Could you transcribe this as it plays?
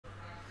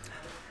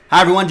Hi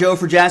everyone, Joe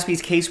for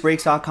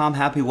JaspysCaseBreaks.com.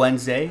 Happy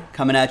Wednesday.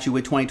 Coming at you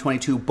with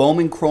 2022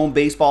 Bowman Chrome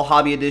Baseball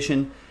Hobby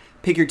Edition.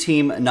 Pick your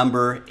team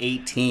number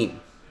 18.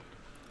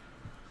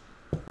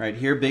 Right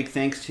here, big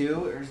thanks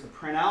to, there's the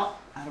printout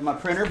out of my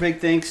printer. Big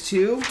thanks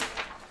to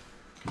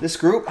this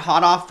group,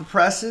 hot off the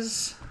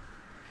presses,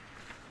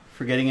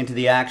 for getting into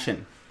the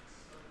action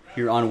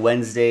here on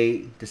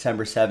Wednesday,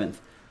 December 7th.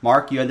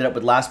 Mark, you ended up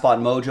with Last Spot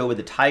Mojo with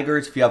the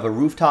Tigers. If you have a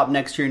rooftop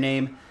next to your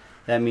name,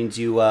 that means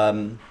you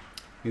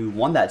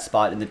won that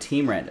spot in the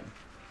team random.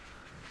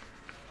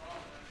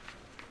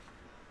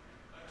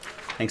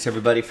 Thanks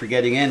everybody for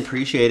getting in.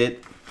 Appreciate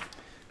it.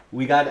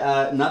 We got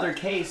another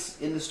case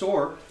in the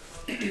store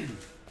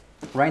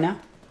right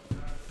now.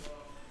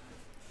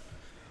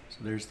 So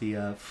there's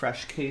the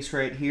fresh case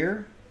right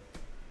here.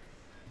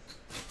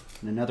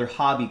 And another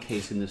hobby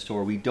case in the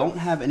store. We don't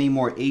have any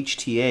more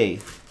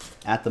HTA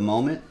at the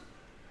moment.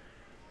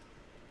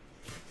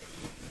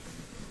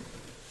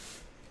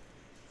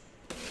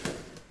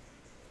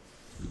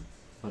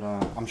 But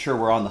I'm sure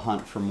we're on the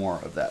hunt for more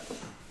of that.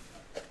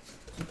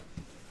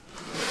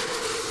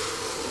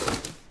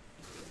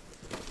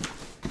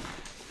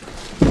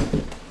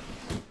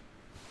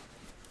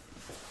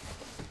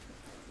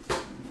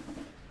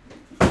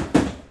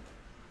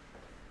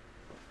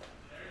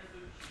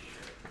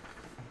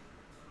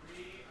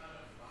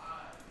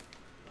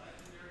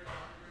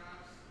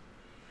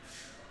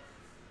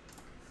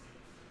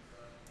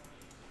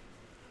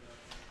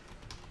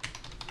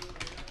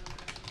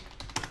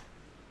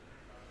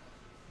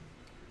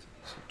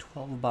 So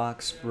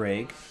 12-box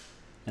break,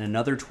 and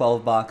another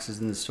 12 boxes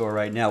in the store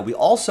right now. We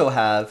also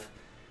have,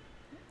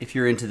 if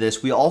you're into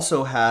this, we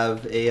also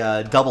have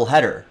a double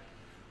header.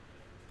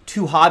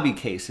 2 hobby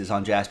cases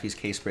on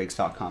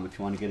JaspysCaseBreaks.com if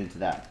you want to get into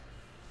that.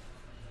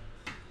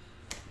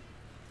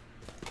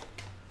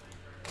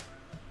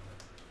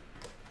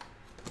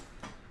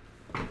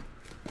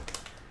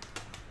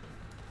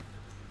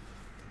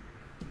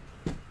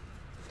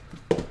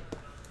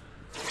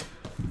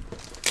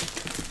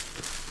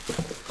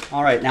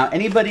 All right, now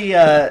anybody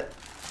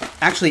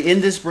actually in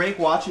this break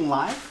watching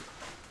live?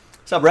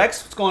 What's up,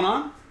 Rex? What's going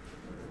on?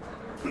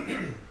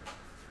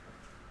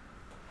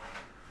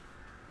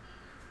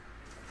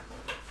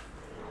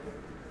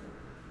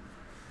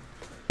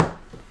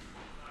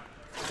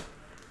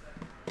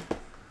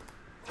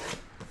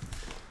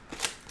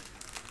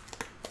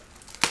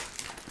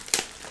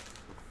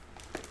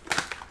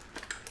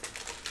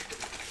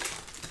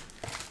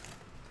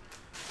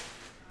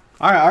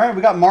 All right,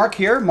 we got Mark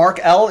here. Mark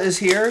L is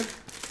here.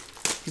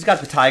 He's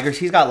got the Tigers.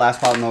 He's got Last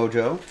Spot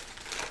Mojo.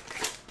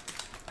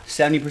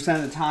 70%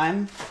 of the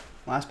time,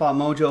 Last Spot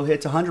Mojo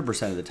hits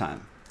 100% of the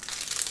time.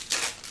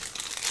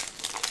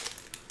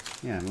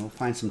 Yeah, we'll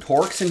find some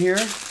Torques in here.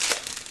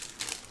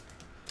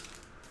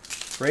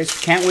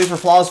 Grace, can't wait for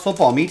Flawless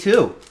Football. Me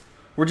too.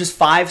 We're just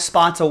 5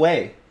 spots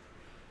away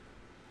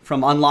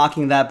from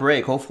unlocking that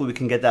break. Hopefully we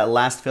can get that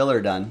last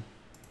filler done.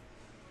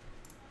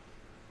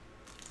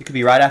 It could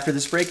be right after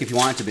this break if you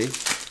want it to be.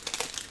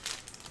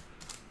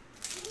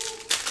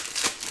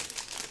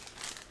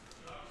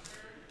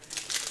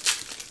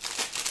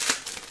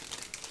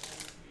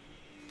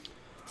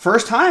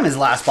 First time is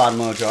Last Spot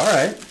Mojo. All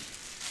right.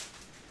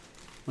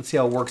 Let's see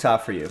how it works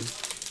out for you.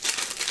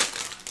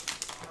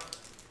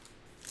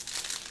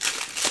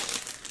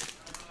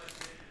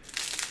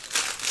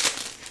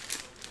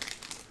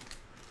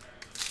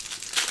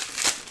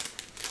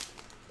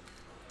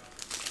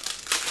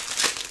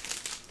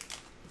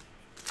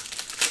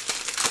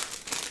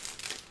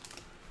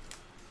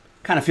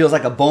 Kind of feels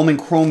like a Bowman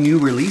Chrome new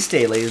release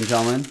day, ladies and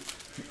gentlemen.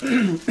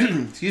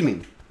 Excuse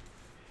me.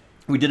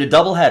 We did a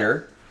double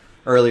header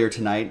earlier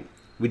tonight.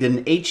 We did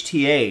an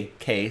HTA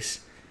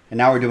case, and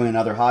now we're doing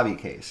another hobby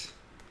case.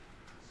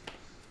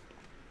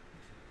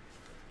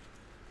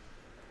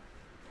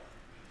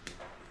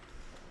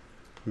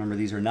 Remember,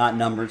 these are not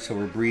numbered, so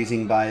we're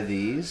breezing by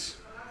these.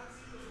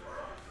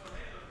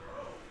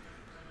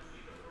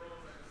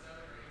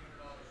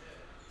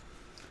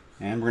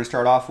 And we're going to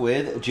start off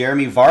with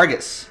Jeremy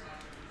Vargas,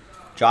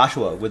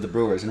 Joshua with the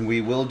Brewers, and we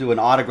will do an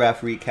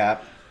autograph recap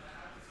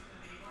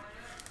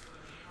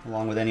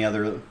along with any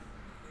other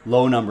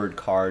low-numbered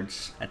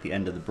cards at the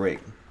end of the break.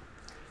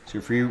 So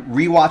if you're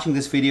re-watching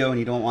this video and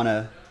you don't want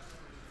to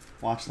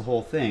watch the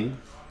whole thing,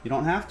 you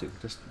don't have to.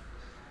 Just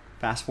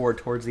fast forward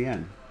towards the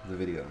end of the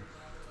video.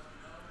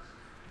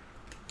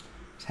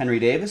 It's Henry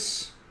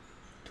Davis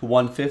to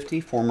 150,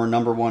 former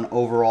 #1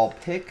 overall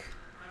pick.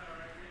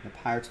 The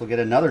Pirates will get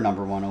another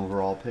 #1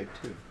 overall pick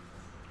too,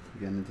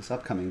 again in this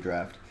upcoming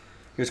draft.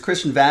 Here's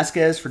Christian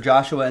Vasquez for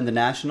Joshua and the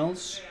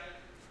Nationals.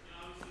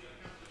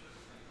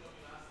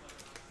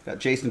 Got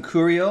Jason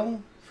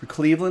Curio for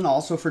Cleveland,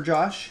 also for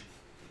Josh.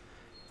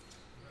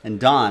 And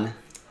Don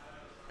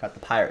got the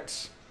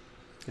Pirates.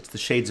 It's the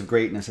Shades of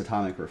Greatness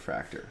Atomic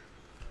Refractor.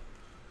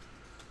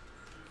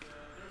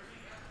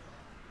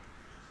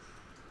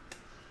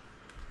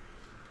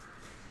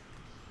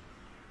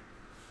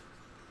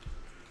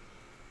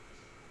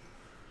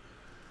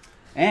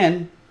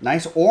 And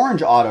nice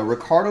orange auto,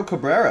 Ricardo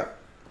Cabrera.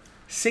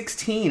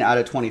 16 out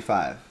of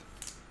 25.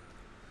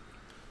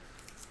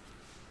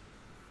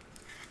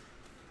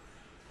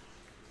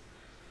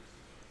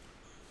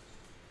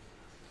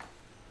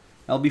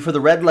 That'll be for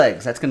the Red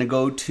Legs. That's going to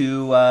go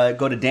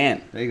to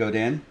Dan. There you go,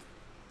 Dan.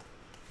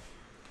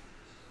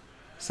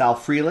 Sal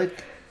Frelick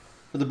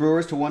for the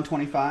Brewers to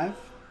 125.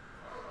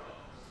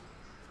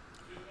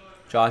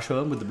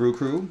 Joshua with the Brew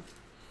Crew.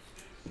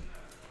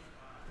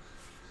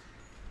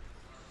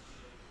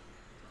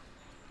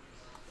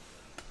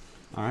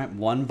 All right,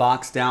 one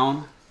box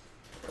down.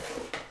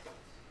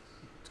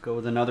 Let's go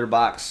with another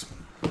box.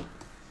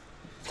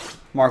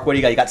 Mark, what do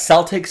you got? You got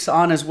Celtics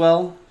on as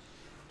well?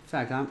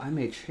 In fact, I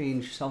may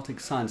change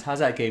Celtics Suns. How's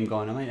that game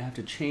going? I might have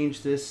to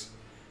change this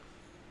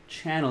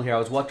channel here. I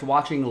was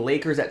watching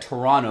Lakers at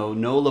Toronto.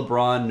 No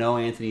LeBron, no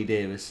Anthony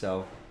Davis.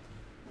 So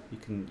you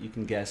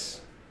can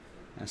guess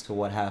as to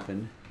what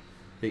happened.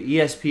 The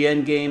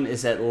ESPN game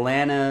is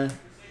Atlanta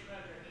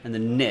and the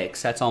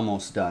Knicks. That's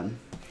almost done.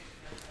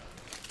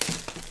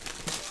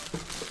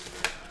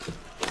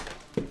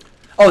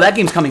 Oh, that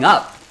game's coming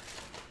up.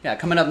 Yeah,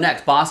 coming up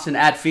next. Boston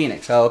at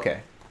Phoenix. Oh,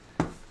 okay.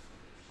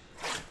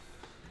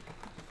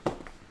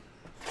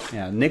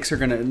 Yeah, Knicks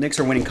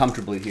are winning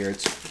comfortably here.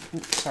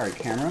 Sorry,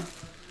 camera.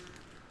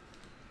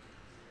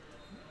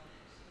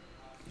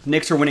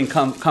 Knicks are winning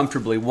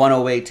comfortably,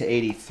 108 to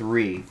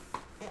 83.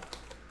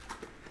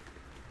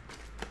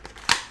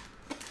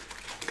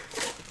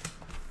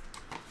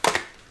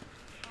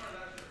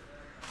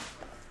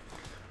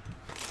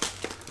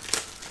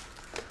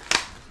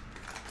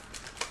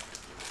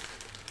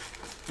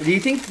 Do you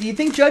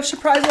think Judge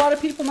surprised a lot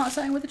of people not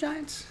signing with the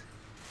Giants?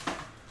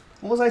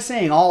 What was I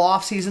saying all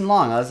off season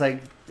long? I was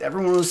like,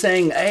 everyone was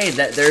saying, hey,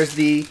 that there's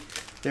the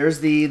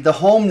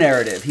home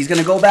narrative. He's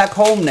gonna go back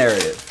home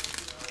narrative.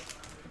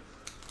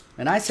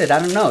 And I said, I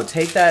don't know.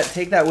 Take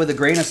that with a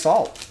grain of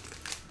salt.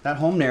 That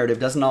home narrative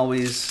doesn't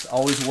always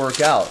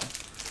work out.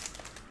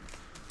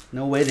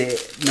 No way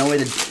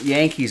the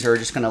Yankees are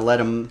just gonna let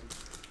him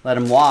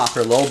walk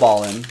or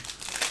lowball him.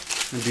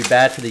 It'd be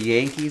bad for the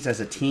Yankees as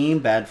a team,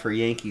 bad for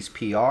Yankees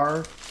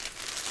PR.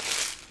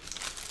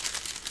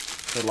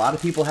 But a lot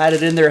of people had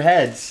it in their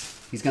heads.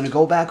 He's going to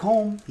go back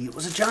home. He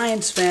was a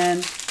Giants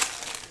fan.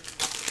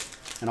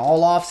 And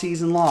all off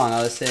season long,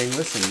 I was saying,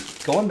 listen,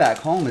 going back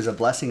home is a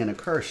blessing and a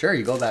curse. Sure,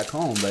 you go back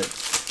home, but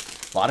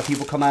a lot of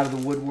people come out of the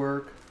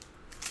woodwork.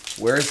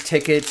 Where's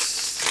tickets?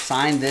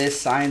 Sign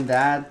this, sign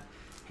that.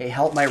 Hey,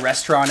 help my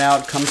restaurant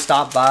out. Come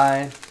stop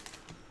by.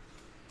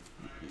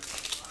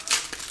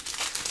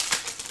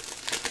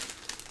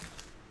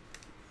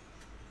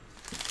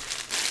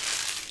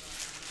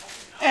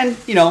 And,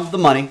 you know, the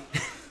money.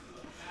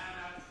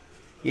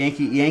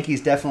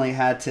 Yankees definitely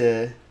had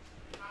to,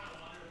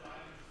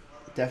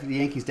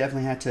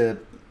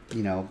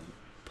 you know,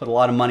 put a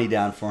lot of money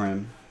down for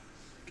him.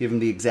 Give him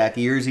the exact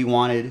years he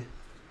wanted.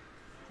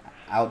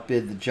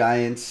 Outbid the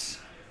Giants.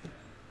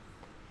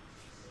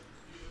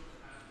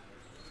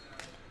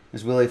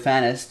 There's Willie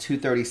Fanis,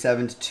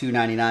 237 to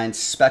 299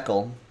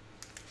 Speckle.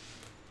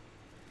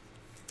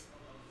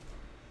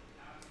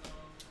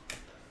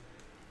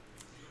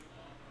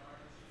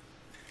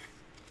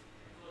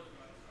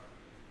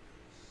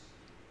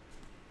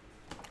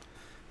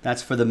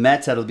 That's for the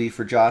Mets. That'll be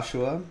for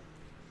Joshua.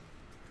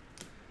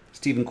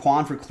 Stephen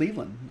Kwan for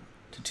Cleveland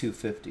to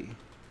 250.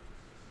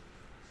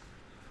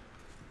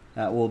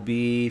 That will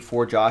be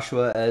for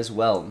Joshua as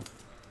well.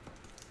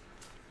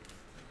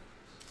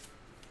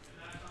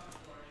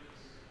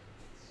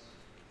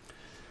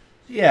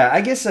 Yeah, I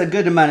guess a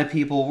good amount of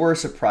people were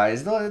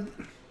surprised.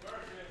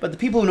 But the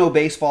people who know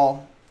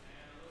baseball,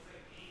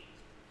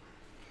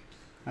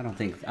 I don't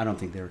think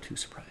they were too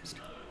surprised.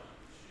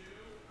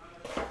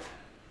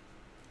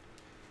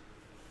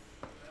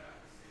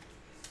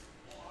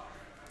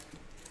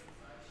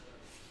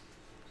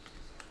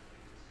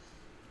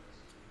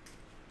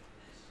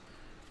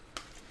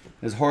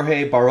 There's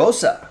Jorge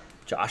Barrosa,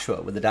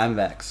 Joshua with the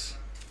Diamondbacks.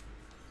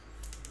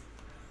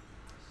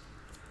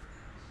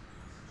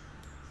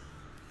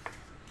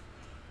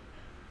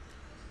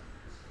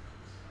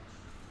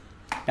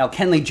 Now,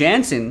 Kenley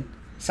Jansen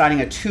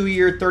signing a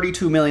 2-year,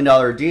 $32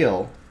 million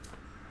deal.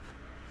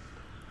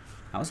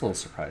 That was a little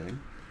surprising.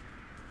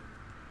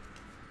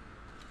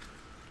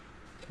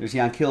 There's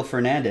Yanquiel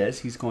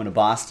Fernandez. He's going to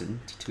Boston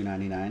to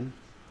 $299.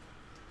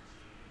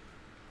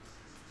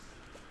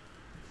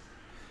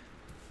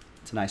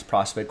 It's a nice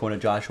prospect going to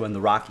Joshua and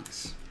the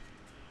Rockies.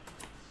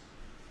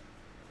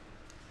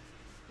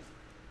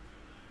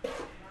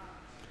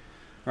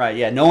 Right,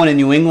 yeah, no one in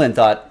New England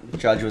thought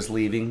Judge was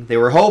leaving. They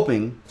were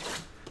hoping.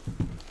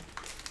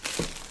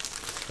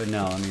 But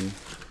no, I mean,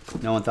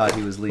 no one thought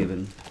he was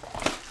leaving.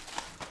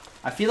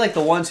 I feel like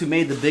the ones who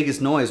made the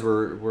biggest noise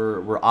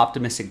were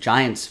optimistic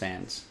Giants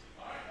fans.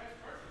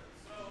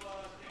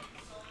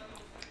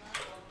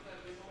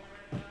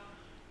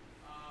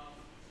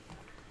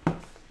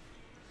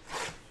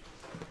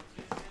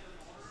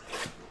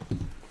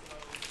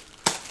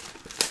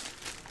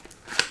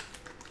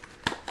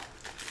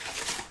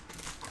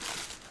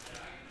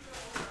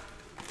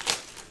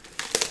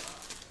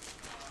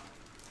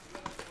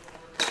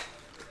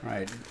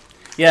 Right.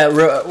 Yeah,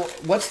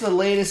 what's the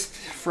latest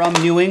from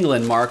New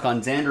England, Mark,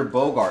 on Xander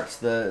Bogaerts?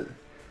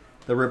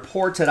 The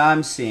reports that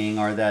I'm seeing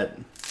are that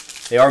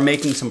they are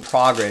making some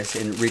progress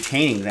in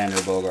retaining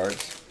Xander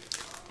Bogaerts.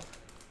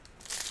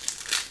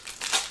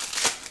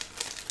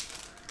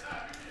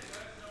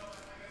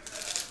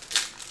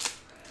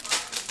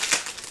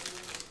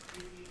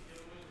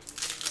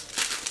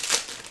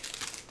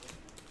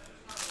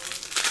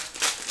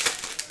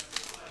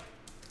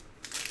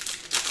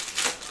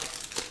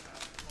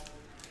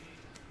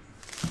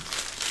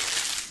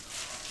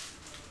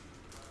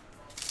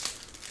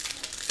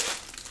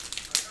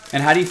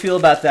 And how do you feel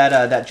about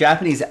that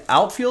Japanese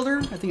outfielder?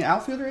 I think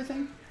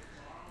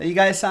that you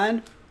guys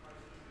signed.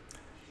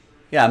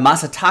 Yeah,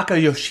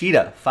 Masataka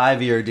Yoshida,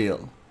 5-year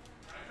deal.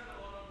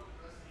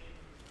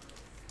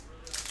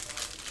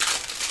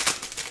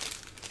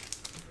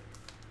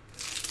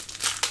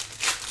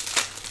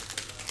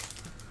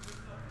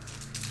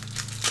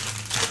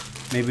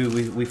 Maybe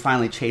we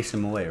finally chase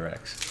him away,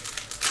 Rex.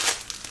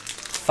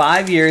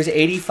 5 years,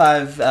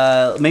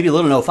 85, maybe a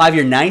little, no,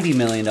 5-year, $90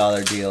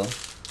 million deal.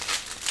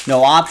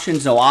 No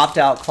options, no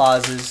opt-out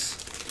clauses.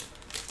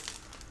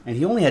 And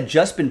he only had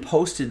just been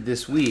posted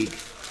this week.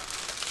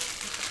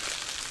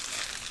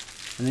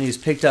 And then he's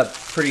picked up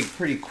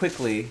pretty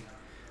quickly.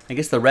 I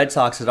guess the Red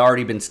Sox had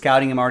already been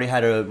scouting him, already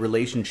had a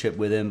relationship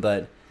with him,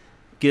 but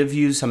give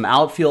you some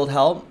outfield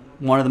help.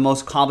 One of the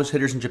most accomplished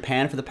hitters in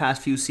Japan for the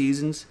past few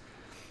seasons.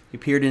 He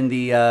appeared in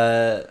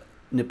the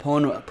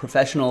Nippon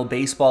Professional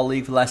Baseball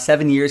League for the last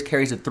 7 years,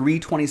 carries a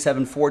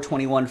 327,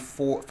 421,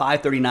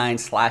 539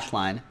 slash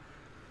line.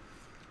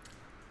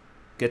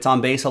 Gets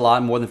on base a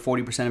lot, more than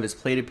 40% of his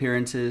plate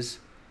appearances.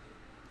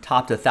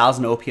 Topped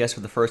 1,000 OPS for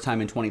the first time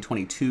in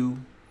 2022.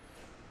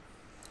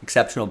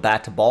 Exceptional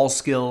bat-to-ball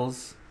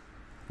skills.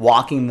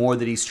 Walking more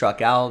than he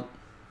struck out.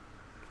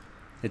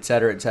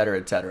 Etc., etc.,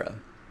 etc.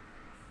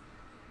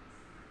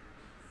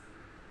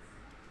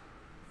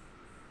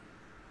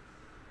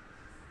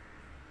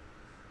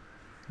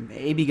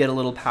 Maybe get a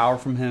little power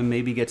from him.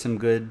 Maybe get some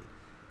good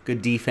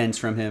defense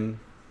from him.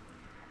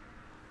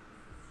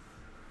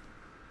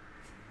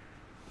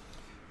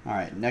 All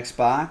right, next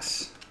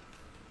box.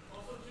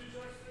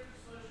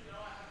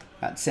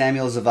 Got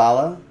Samuel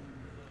Zavala,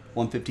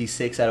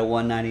 156 out of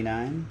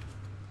 199.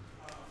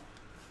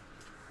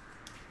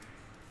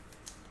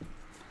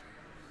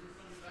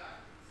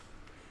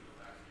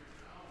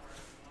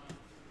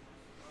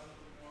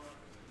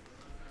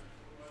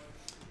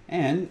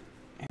 And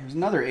here's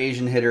another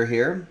Asian hitter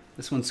here.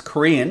 This one's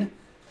Korean.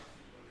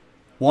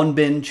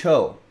 Wonbin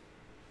Cho.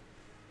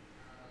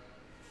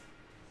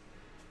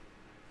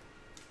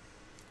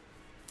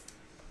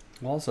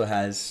 Also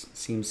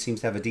seems to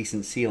have a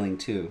decent ceiling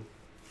too.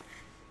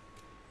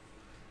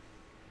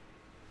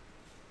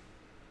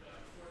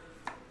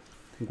 I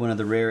think one of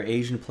the rare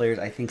Asian players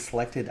I think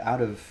selected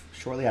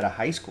shortly out of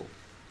high school.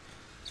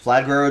 It's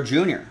Vlad Guerrero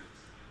Jr.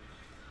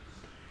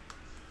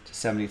 to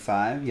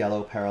 75,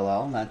 yellow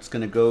parallel. That's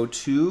going to go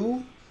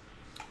to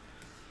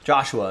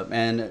Joshua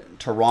and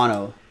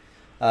Toronto.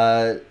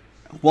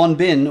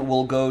 Wonbin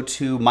will go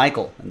to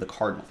Michael and the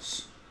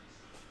Cardinals.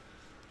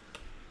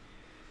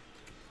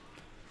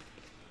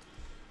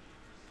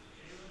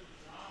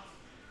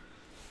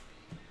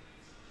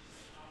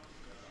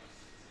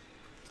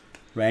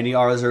 Randy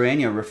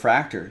Arozarena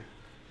refractor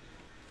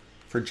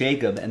for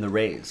Jacob and the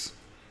Rays.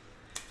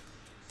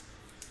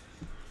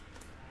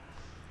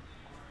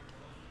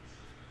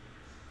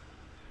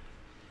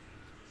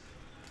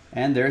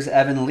 And there's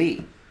Evan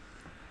Lee.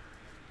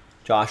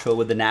 Joshua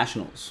with the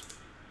Nationals.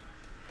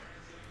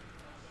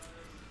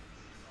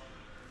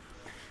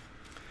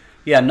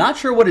 Yeah, I'm not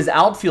sure what his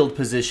outfield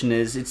position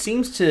is. It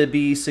seems to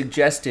be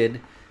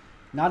suggested,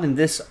 not in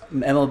this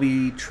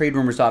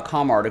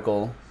MLBTradeRumors.com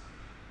article,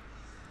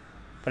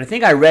 but I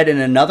think I read in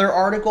another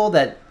article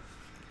that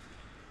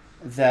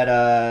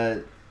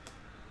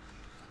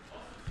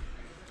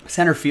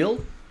center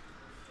field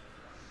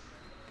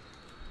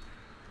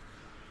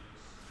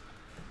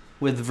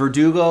with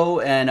Verdugo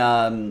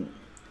and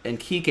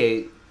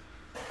Kike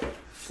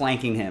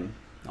flanking him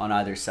on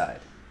either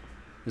side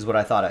is what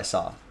I thought I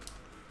saw.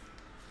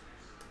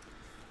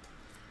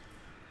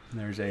 And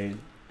there's a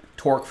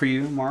torque for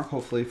you, Mark.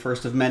 Hopefully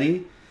first of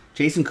many.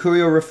 Jason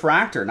Curio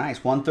refractor,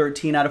 nice,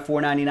 113 out of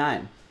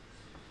 499.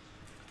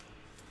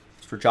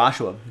 For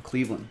Joshua in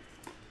Cleveland.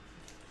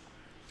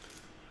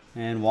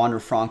 And Wander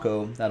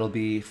Franco, that'll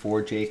be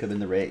for Jacob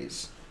and the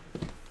Rays.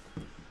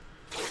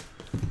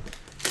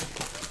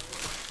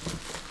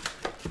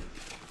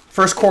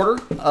 First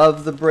quarter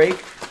of the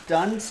break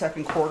done,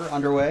 second quarter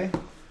underway.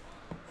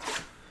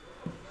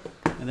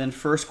 And then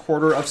first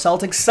quarter of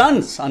Celtics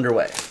Suns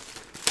underway.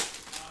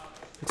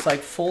 Looks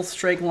like full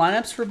strike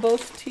lineups for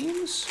both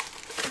teams.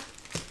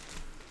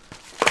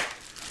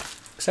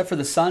 Except for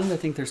the Suns, I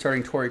think they're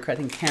starting Torrey Craig. I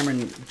think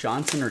Cameron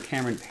Johnson or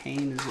Cameron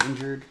Payne is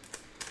injured.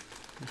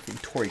 I think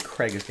Torrey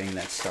Craig is getting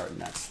that start in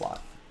that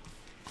slot.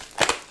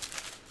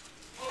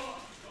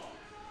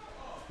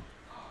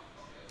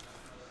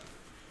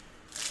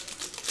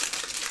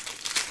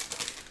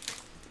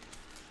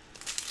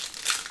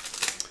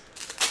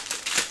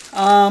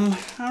 I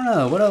don't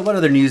know. What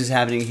other news is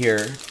happening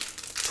here?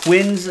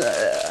 Twins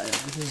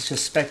this is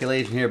just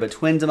speculation here, but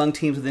Twins among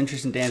teams with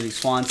interest in Dansby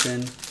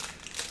Swanson.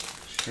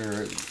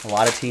 Sure, a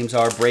lot of teams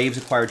are. Braves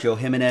acquired Joe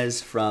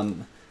Jimenez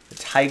from the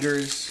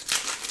Tigers.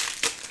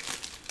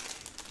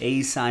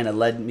 A's signed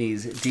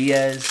Aledmys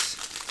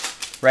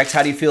Diaz. Rex,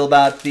 how do you feel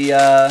about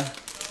the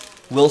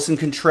Wilson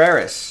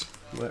Contreras?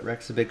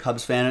 Rex is a big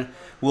Cubs fan.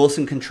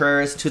 Wilson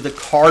Contreras to the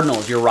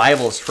Cardinals, your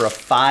rivals, for a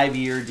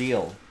 5-year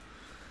deal.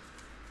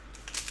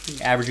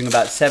 Averaging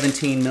about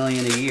 $17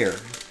 million a year.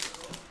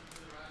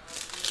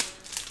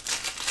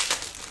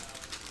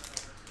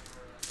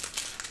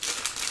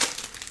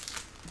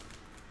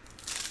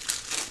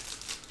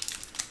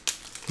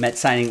 Mets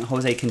signing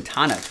Jose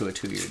Quintana to a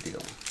 2-year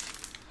deal.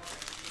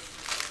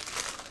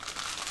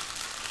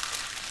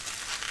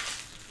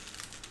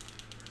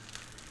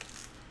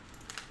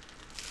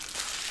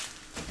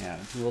 Yeah,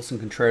 Wilson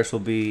Contreras will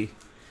be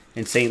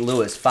in St.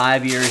 Louis.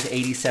 5 years,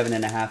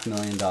 $87.5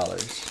 million.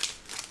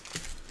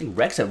 I think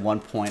Rex at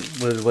one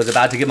point was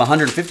about to give him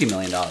 $150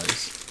 million.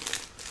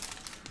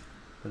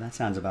 But that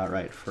sounds about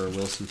right for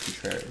Wilson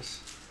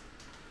Contreras.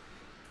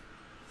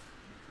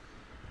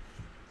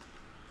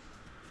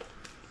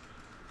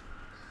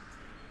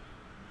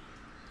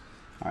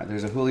 All right,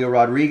 there's a Julio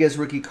Rodriguez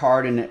rookie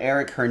card and an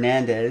Eric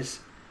Hernandez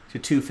to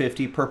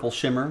 250 purple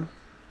shimmer.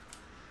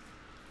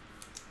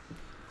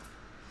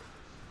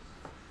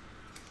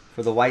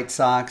 For the White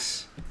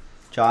Sox,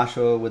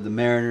 Joshua with the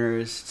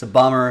Mariners. It's a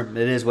bummer. It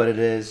is what it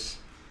is.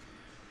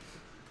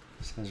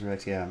 Says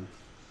Rex, yeah.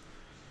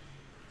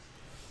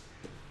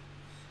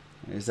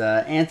 There's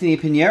Anthony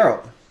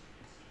Pinheiro.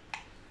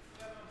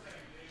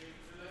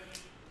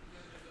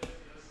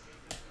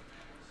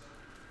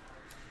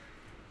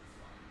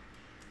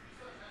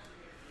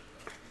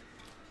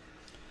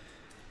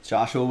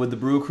 Joshua with the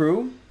Brew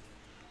Crew.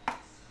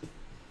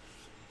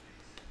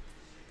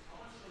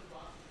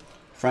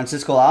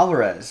 Francisco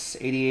Alvarez,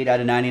 88 out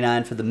of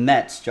 99 for the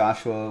Mets.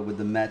 Joshua with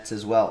the Mets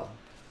as well.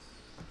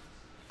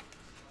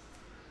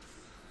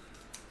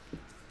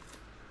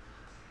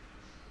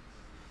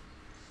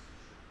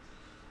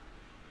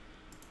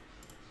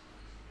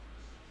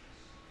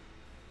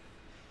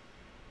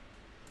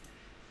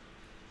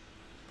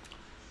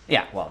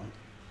 Yeah, well,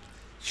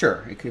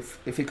 sure.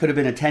 If it could have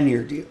been a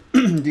 10-year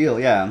deal,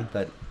 yeah,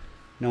 but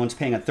no one's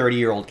paying a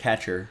 30-year-old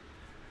catcher.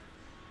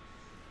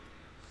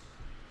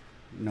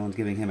 No one's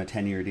giving him a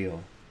 10-year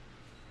deal.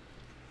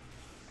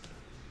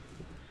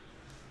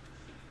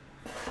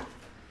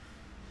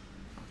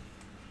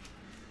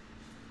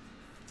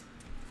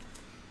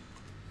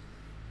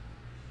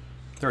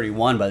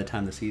 $31 by the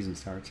time the season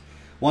starts.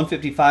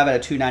 155 out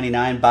of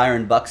 299.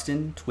 Byron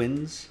Buxton,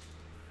 Twins.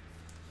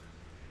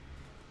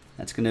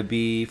 That's going to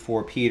be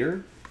for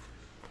Peter.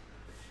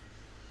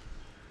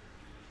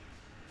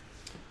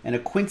 And a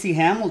Quincy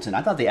Hamilton.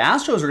 I thought the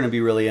Astros were going to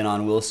be really in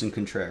on Wilson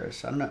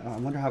Contreras. I don't know. I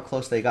wonder how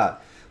close they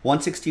got.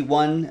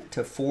 161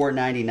 to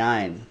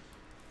 499.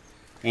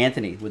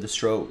 Anthony with the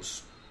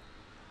Stros.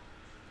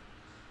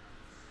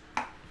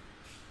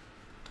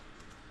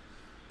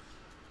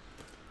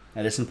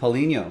 Edison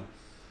Paulinho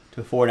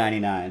to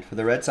 499 for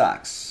the Red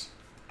Sox.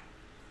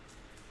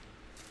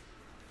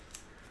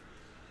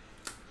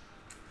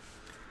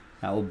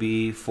 That will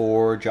be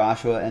for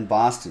Joshua and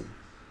Boston.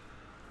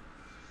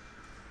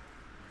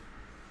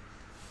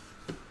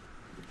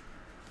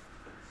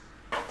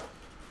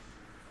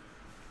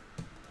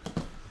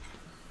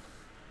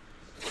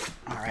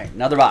 All right,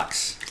 another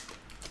box.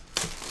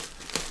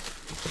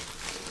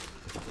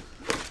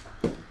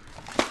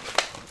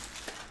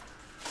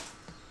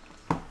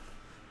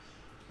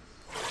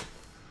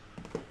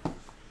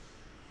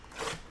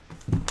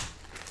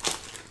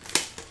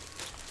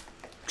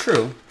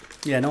 True.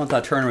 Yeah, no one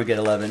thought Turner would get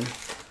 11,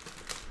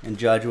 and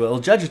Judge will. Well,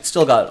 Judge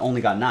still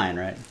only got 9,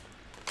 right?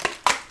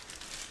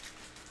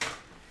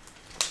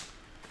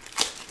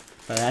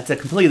 But that's a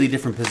completely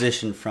different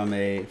position from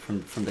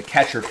the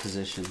catcher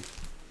position.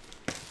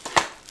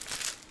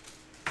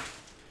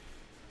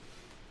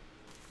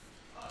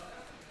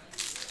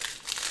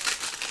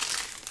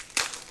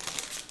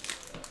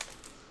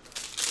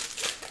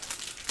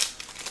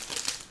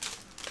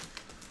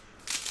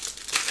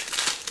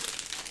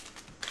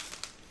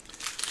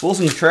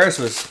 Wilson Contreras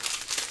was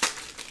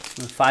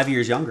 5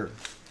 years younger.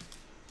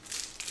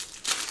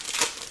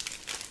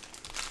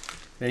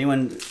 Did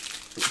anyone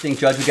think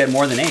Judge would get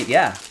more than 8?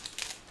 Yeah,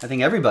 I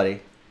think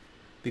everybody.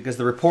 Because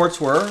the reports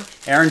were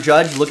Aaron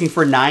Judge looking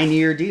for a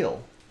 9-year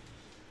deal.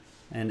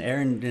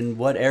 And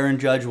what Aaron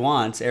Judge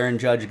wants, Aaron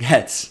Judge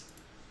gets.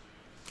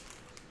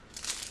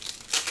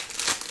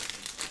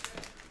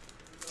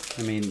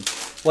 I mean,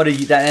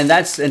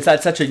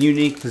 that's such a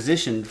unique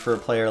position for a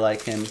player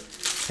like him.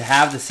 To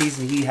have the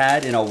season he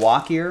had in a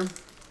walk year?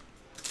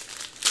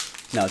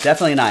 No,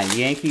 definitely 9. The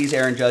Yankees,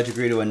 Aaron Judge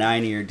agreed to a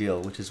 9-year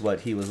deal, which is what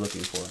he was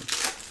looking for.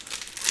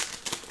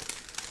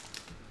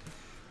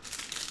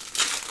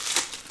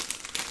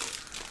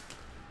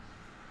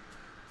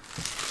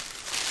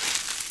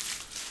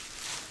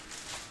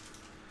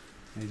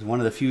 He's one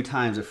of the few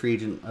times a free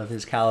agent of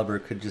his caliber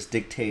could just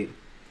dictate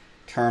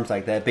terms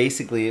like that.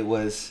 Basically, it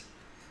was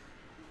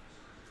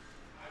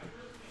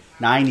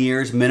 9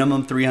 years,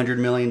 minimum $300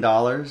 million,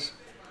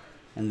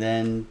 and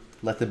then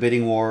let the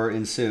bidding war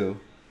ensue.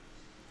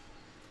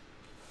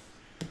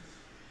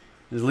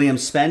 There's Liam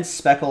Spence,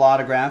 speckle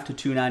autograph to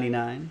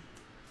 $2.99.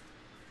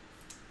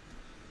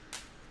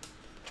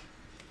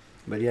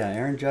 But yeah,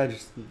 Aaron Judge,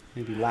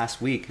 maybe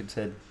last week had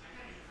said,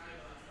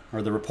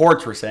 or the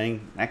reports were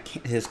saying, that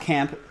his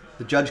camp,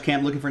 the Judge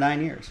camp, looking for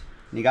 9 years.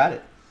 And he got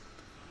it.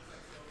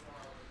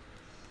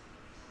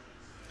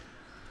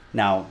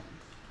 Now,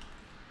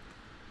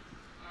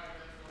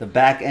 the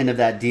back end of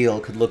that deal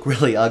could look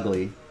really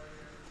ugly.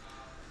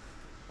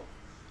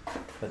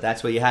 But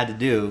that's what you had to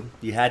do.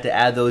 You had to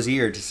add those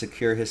years to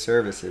secure his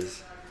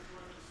services.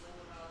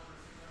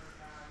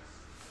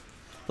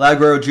 Vlad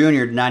Guerrero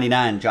Jr.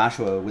 99,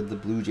 Joshua with the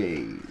Blue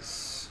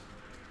Jays.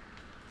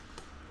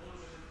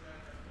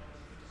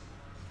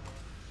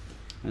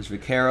 There's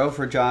Vaquero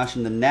for Josh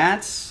and the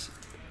Nats.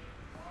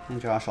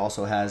 And Josh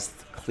also has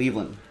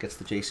Cleveland. Gets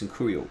the Jason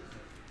Curio.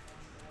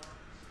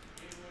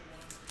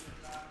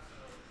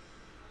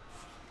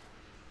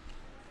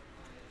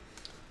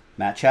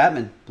 Matt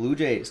Chapman, Blue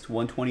Jays,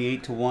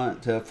 128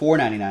 to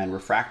 499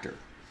 refractor.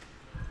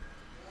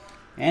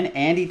 And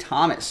Andy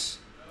Thomas.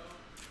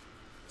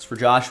 It's for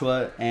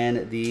Joshua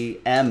and the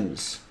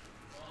M's.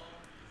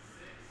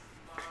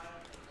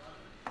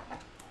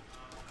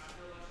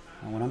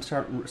 When I'm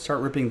start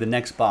ripping the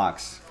next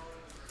box,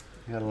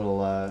 I got a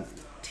little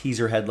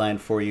teaser headline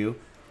for you.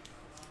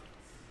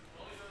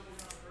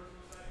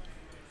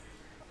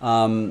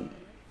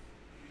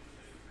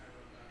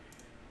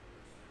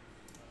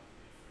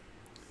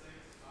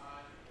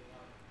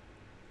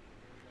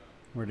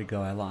 Where'd it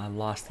go? I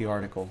lost the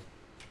article.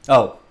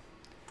 Oh.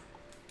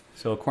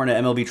 So according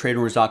to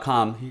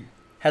MLBTradeRumors.com,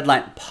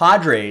 headline,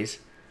 Padres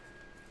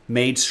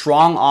made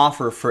strong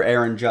offer for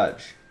Aaron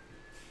Judge.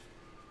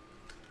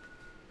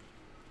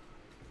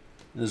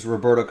 This is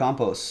Roberto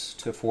Campos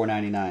to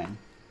 $4.99.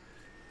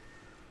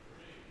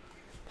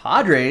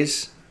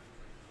 Padres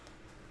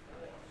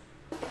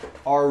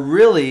are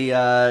really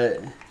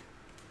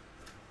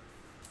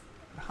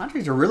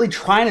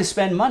trying to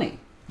spend money.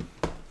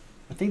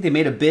 I think they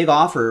made a big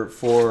offer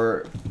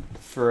for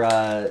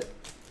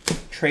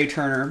Trey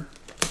Turner.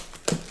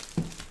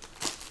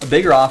 A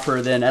bigger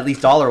offer than, at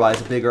least dollar-wise,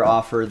 a bigger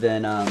offer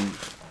than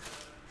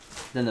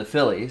the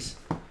Phillies.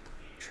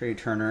 Trey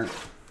Turner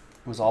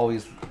was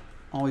always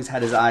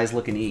had his eyes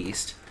looking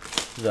east,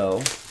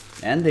 though.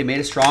 And they made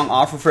a strong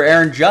offer for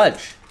Aaron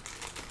Judge.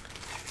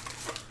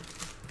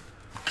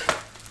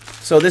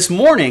 So this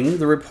morning,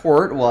 the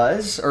report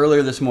was,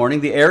 earlier this morning,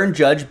 the Aaron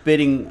Judge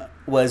bidding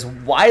was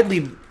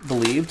widely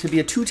believed to be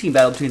a two-team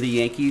battle between the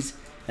Yankees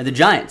and the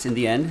Giants. In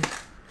the end,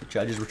 the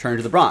Judges returned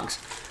to the Bronx.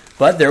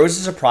 But there was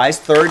a surprise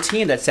third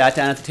team that sat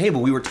down at the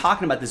table. We were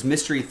talking about this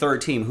mystery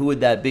third team. Who would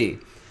that be?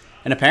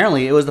 And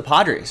apparently it was the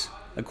Padres,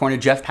 according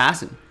to Jeff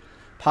Passan.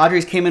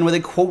 Padres came in with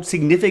a, quote,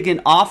 significant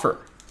offer.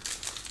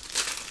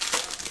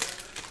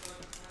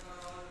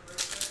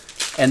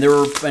 And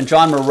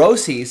John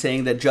Morosi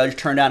saying that Judge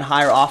turned down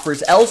higher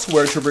offers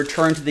elsewhere to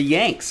return to the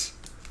Yanks.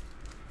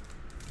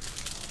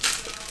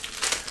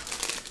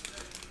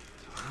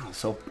 Wow,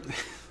 so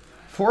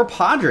poor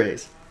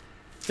Padres.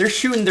 They're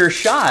shooting their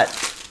shot.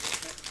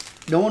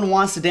 No one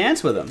wants to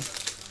dance with them.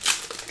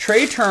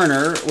 Trey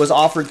Turner was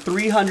offered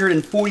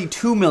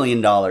 $342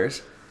 million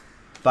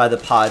by the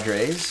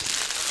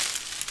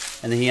Padres.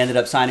 And then he ended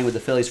up signing with the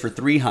Phillies for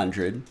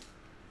 $300.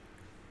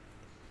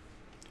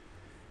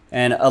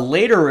 And a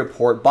later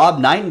report, Bob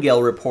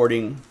Nightingale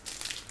reporting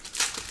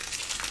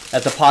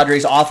that the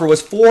Padres' offer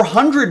was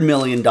 $400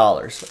 million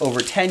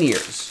over 10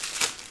 years.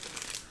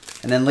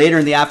 And then later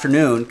in the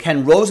afternoon,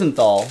 Ken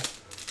Rosenthal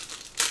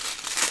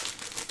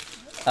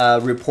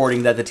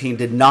reporting that the team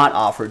did not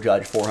offer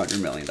Judge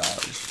 $400 million.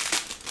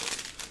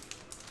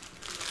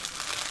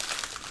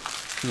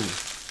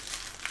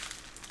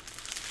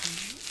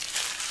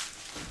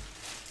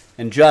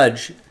 And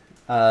Judge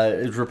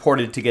is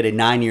reported to get a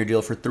 9-year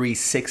deal for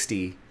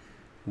 $360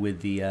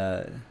 with the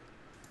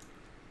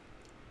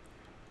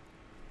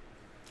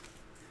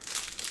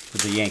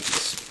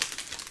Yankees,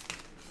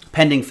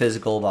 pending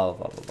physical. Blah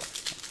blah blah blah blah.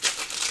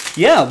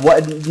 Yeah,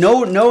 what?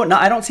 No,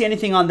 I don't see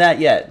anything on that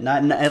yet.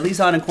 Not at least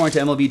not according to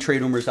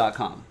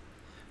MLBTradeRumors.com.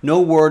 No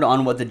word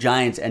on what the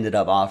Giants ended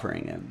up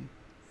offering him.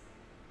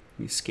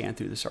 Let me scan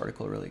through this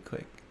article really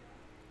quick.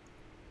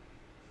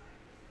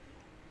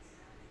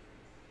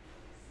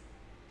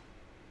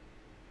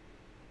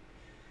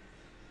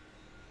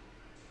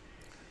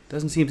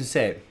 Doesn't seem to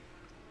say.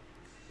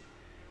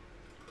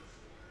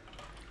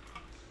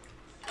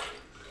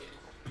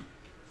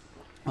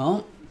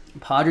 Well,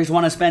 Padres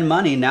want to spend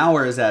money. Now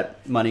where is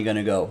that money going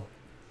to go?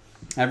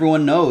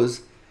 Everyone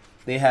knows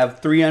they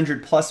have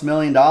 $300+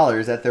 million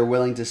that they're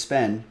willing to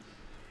spend.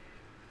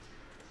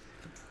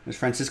 There's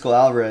Francisco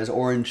Alvarez,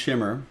 Orange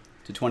Shimmer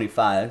to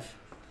 25.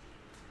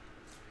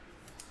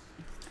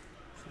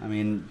 I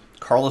mean,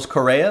 Carlos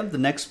Correa, the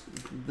next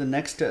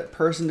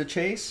person to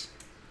chase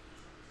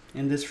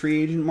in this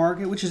free agent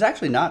market, which is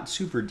actually not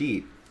super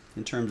deep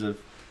in terms of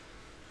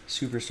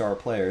superstar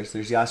players.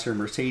 There's Yasser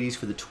Mercedes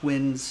for the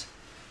Twins.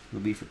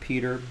 It'll be for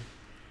Peter.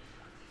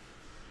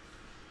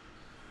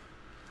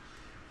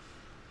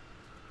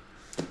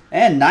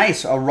 And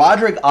nice, a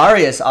Roderick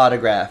Arias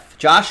autograph.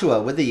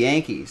 Joshua with the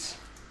Yankees.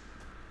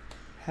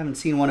 Haven't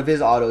seen one of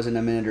his autos in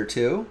a minute or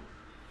two.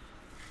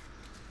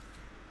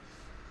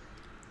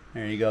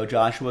 There you go,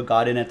 Joshua.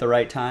 Got in at the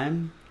right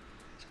time.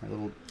 It's my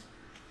little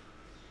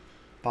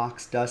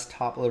box dust,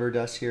 top loader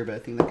dust here, but I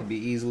think that could be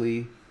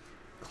easily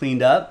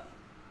cleaned up.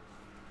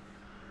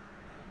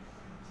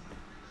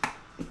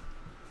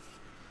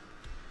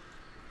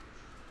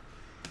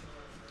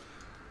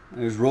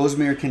 There's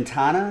Rosemary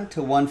Quintana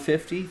to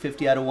 150,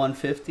 50 out of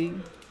 150.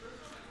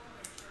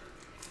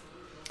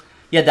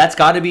 Yeah, that's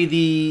got to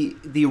be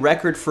the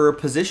record for a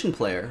position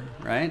player,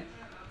 right?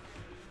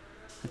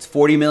 It's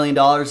 $40 million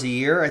a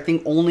year. I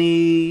think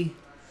only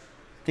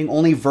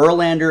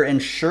Verlander and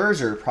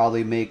Scherzer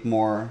probably make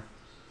more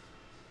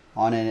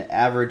on an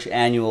average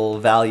annual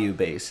value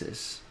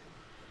basis.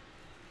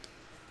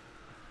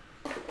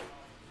 But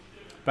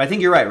I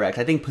think you're right, Rex.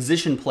 I think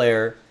position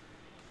player.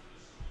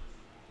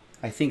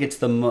 I think it's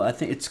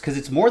because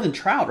it's more than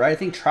Trout, right? I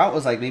think Trout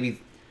was like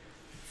maybe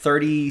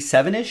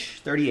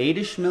 37-ish,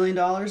 38-ish million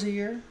dollars a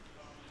year.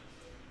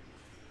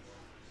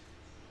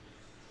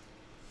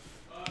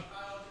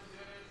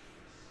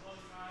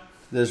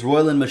 There's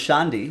Royland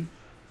Mashandi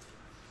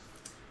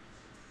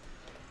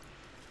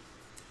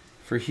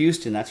for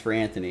Houston. That's for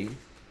Anthony.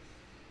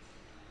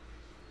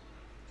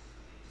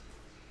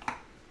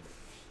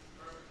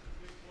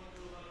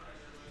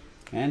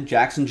 And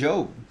Jackson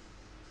Jobe.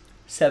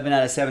 7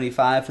 out of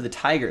 75 for the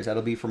Tigers.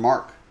 That'll be for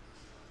Mark.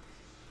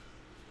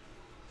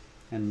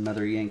 And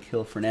another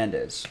Yankees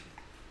Fernandez.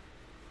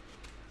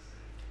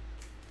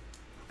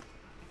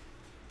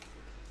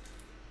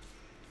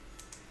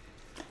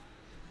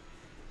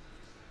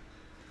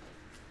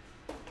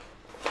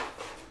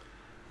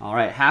 All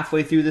right,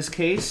 halfway through this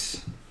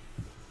case.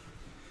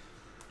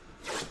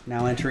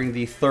 Now entering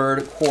the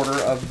third quarter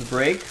of the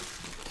break.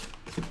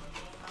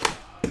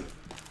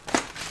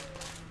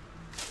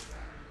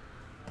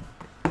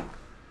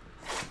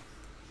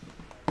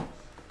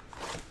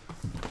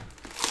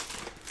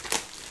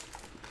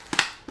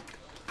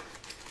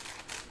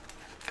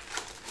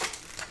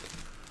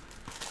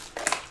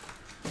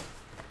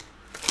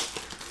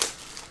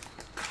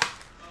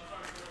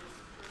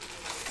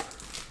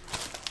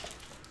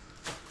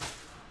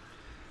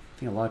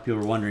 I think a lot of people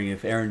were wondering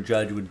if Aaron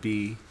Judge would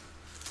be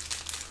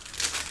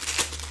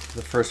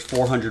the first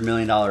 $400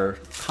 million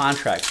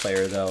contract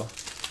player, though.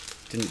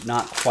 Did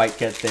not quite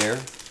get there.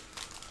 It's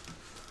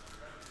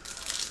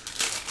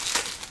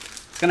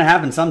going to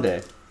happen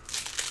someday.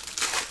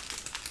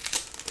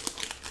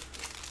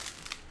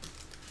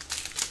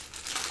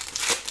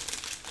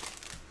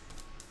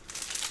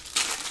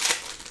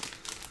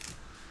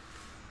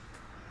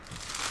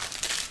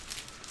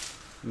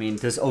 I mean,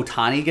 does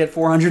Ohtani get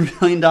 $400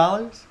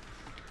 million?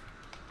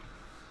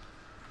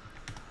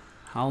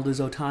 How old is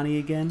Ohtani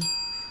again?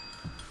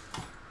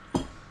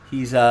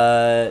 He's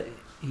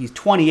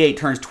 28,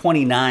 turns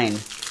 29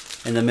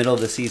 in the middle of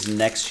the season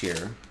next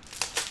year.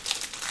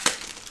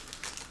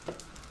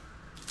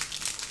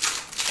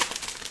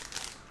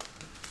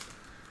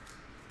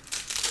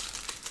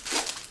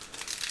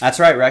 That's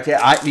right, Rex.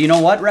 You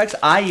know what, Rex?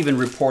 I even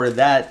reported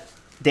that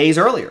days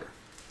earlier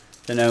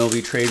than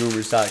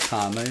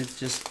MLBTradeRumors.com. It's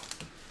just,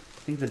 I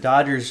think the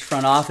Dodgers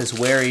front office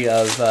wary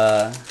of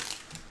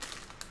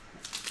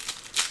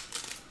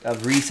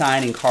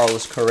re-signing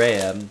Carlos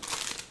Correa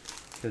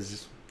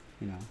because,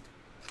 you know,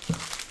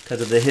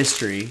 because of the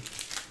history.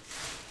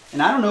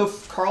 And I don't know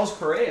if Carlos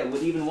Correa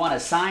would even want to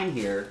sign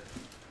here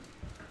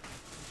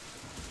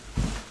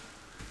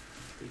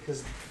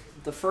because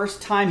the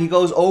first time he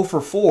goes 0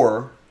 for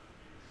 4,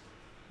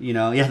 you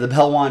know, yeah, the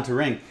bell wanted to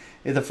ring.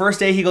 The first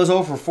day he goes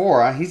 0 for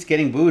 4, he's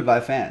getting booed by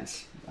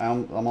fans.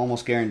 I'm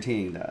almost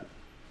guaranteeing that.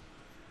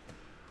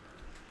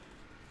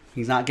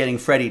 He's not getting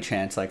Freddie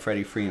chants like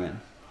Freddie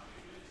Freeman.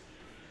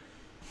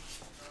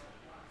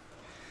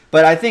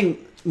 But I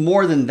think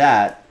more than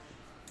that,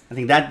 I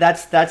think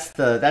that's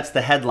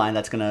the headline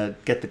that's gonna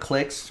get the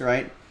clicks,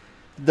 right?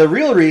 The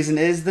real reason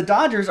is the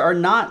Dodgers are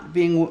not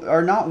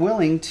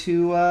willing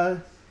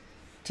to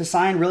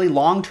sign really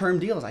long-term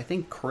deals. I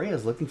think Correa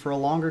is looking for a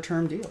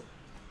longer-term deal.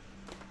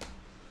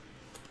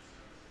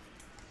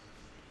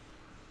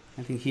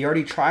 I think he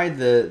already tried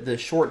the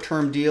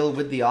short-term deal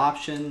with the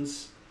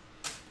options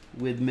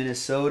with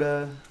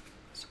Minnesota.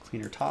 It's a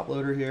cleaner top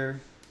loader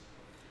here.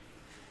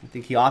 I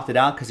think he opted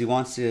out because he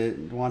wants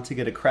to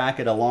get a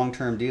crack at a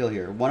long-term deal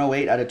here.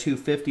 108 out of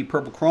 250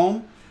 purple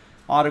chrome.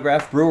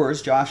 Autograph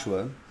Brewers,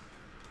 Joshua.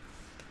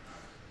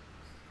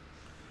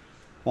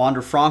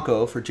 Wander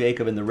Franco for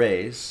Jacob and the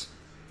Rays.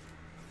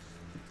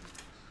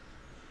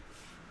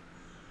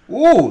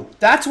 Ooh,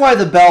 that's why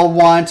the bell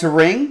wanted to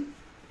ring.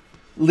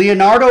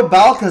 Leonardo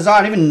Balcazar.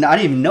 I didn't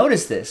even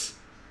notice this.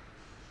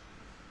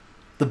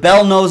 The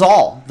bell knows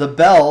all. The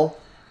bell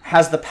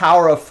has the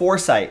power of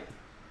foresight.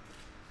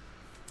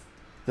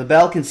 The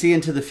bell can see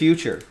into the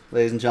future,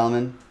 ladies and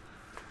gentlemen.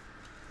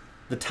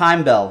 The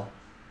time bell.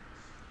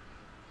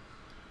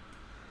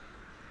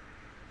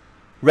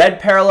 Red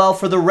parallel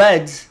for the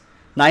Reds.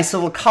 Nice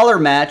little color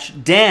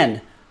match.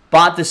 Dan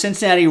bought the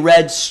Cincinnati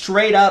Reds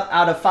straight up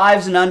out of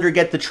 5s and under.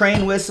 Get the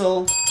train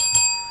whistle.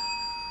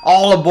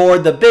 All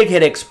aboard the Big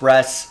Hit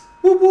Express.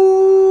 Whoop,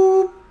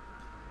 whoop.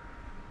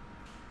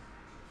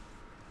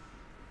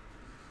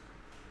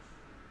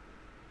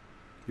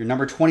 Your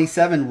number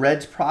 27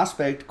 Reds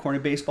prospect,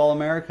 according to Baseball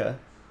America.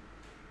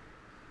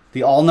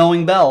 The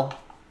all-knowing Bell.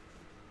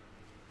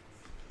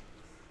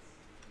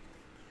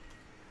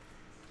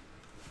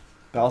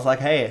 Bell's like,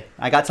 hey,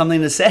 I got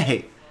something to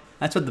say.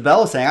 That's what the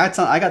Bell is saying.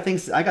 I got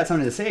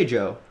something to say,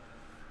 Joe.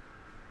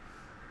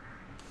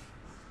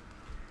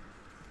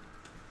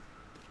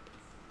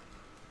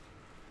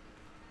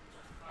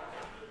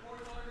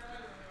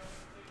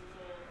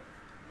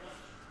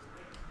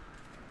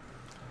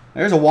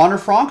 There's a Wander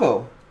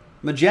Franco.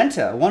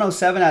 Magenta,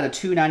 107 out of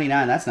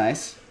 299. That's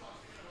nice.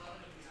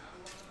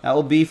 That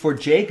will be for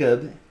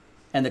Jacob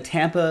and the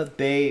Tampa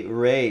Bay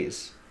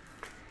Rays.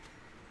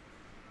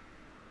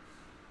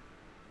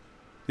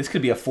 This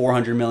could be a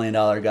 $400 million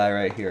guy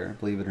right here,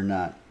 believe it or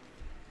not.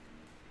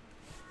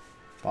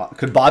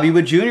 Could Bobby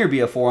Wood Jr. be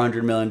a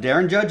 $400 million?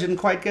 Darren Judge didn't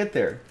quite get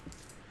there.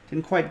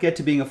 Didn't quite get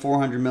to being a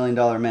 $400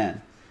 million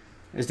man.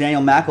 There's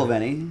Daniel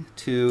McElveny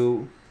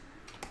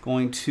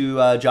going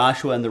to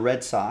Joshua and the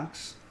Red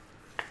Sox.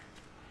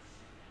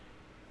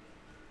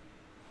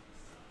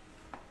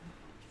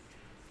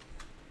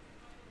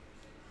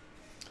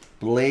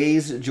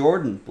 Blaze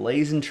Jordan,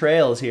 blazing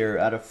trails here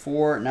out of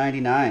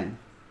 $4.99.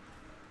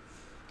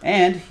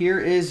 And here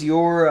is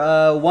your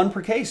 1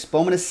 per case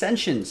Bowman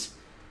Ascensions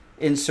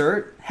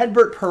insert.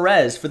 Hedbert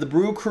Perez for the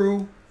Brew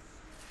Crew.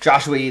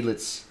 Joshua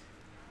Edlitz.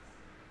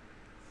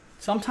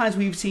 Sometimes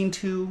we've seen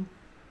 2,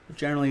 but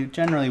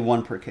generally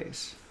 1 per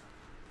case.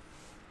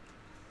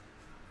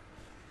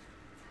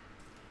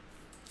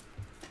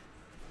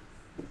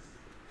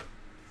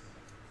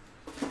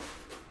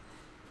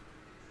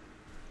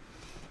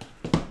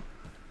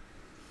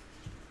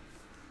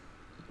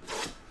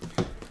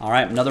 All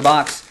right, another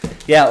box.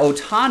 Yeah,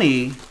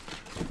 Ohtani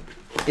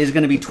is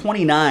going to be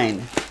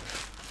 29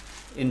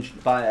 in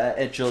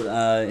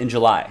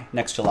July,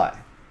 next July.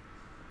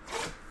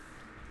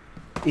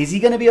 Is he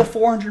going to be a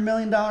 $400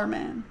 million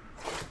man?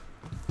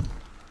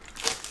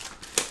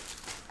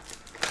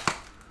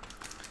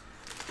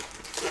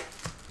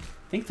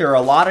 I think there are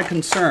a lot of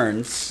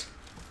concerns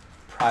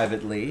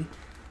privately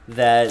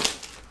that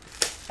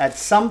at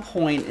some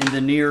point in the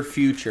near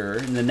future,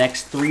 in the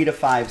next 3 to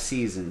 5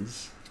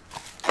 seasons,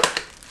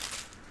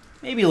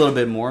 maybe a little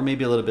bit more,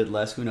 maybe a little bit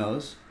less, who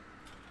knows?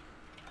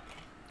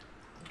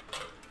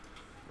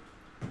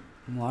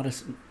 A lot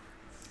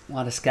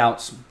of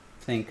scouts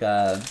think he's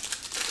going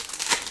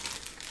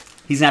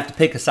to have to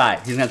pick a side.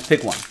 He's going to have to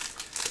pick one.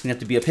 He's going to have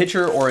to be a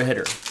pitcher or a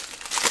hitter.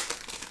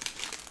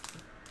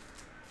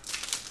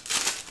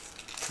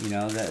 You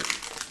know, that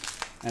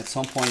at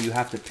some point you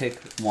have to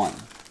pick one.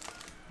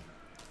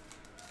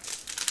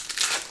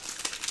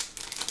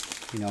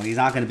 You know, he's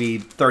not going to be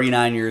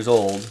 39 years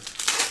old.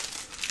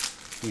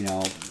 You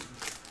know,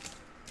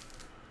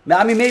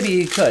 I mean, maybe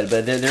he could,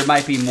 but there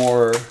might be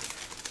more.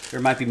 There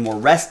might be more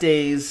rest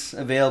days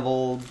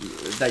available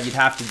that you'd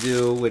have to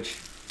do, which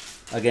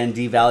again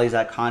devalues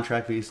that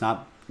contract. But he's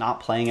not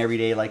playing every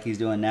day like he's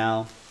doing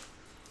now.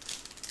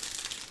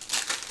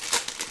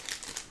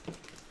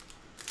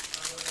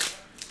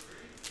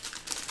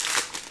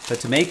 But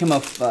to make him a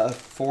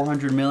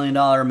 $400 million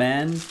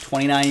man,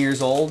 29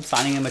 years old,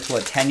 signing him to a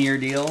 10-year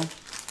deal,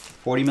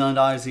 $40 million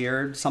a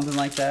year, something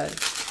like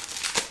that.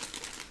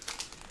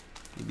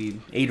 Maybe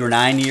 8 or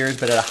 9 years,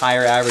 but at a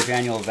higher average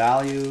annual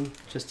value,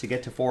 just to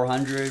get to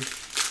 400.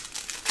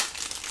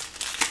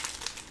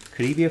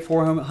 Could he be a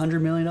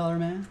 $400 million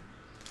man?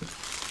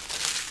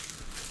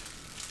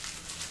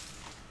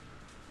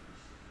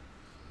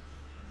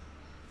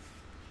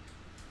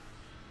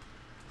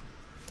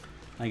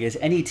 I guess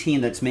any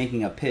team that's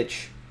making a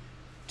pitch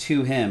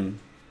to him,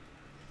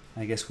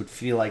 I guess would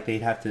feel like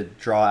they'd have to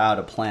draw out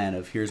a plan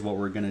of here's what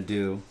we're going to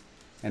do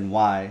and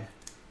why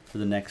for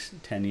the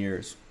next 10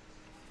 years.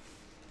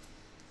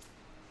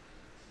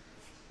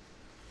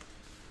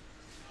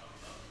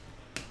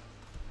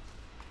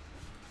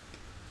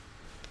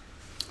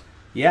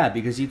 Yeah,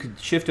 because you could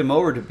shift him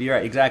over to be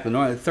right. Exactly.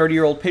 Normally, a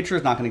 30-year-old pitcher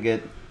is not going to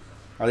get.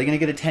 Are they going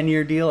to get a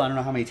 10-year deal? I don't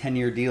know how many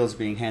 10-year deals are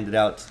being handed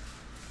out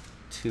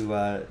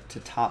to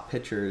top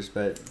pitchers,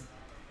 but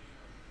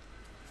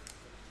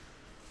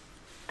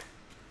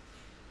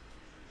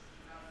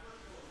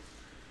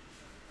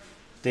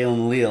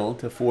Dalen Leal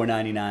to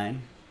 $4.99.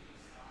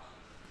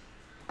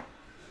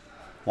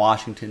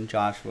 Washington,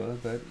 Joshua,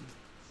 but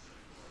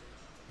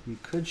you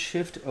could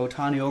shift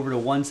Ohtani over to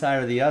one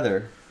side or the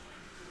other.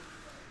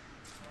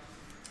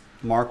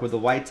 Mark with the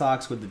White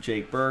Sox with the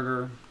Jake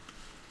Berger.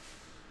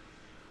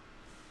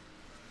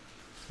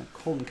 Is that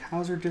Colton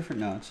Cowser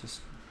different? No, it's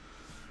just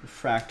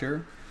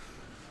refractor.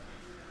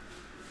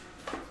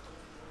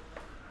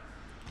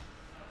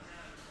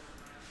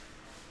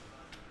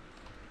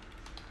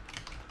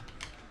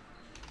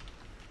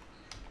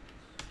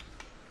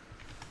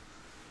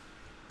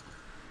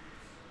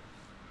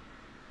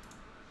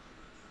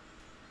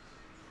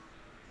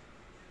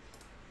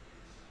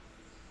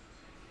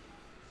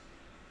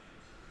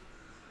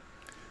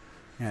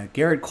 Yeah,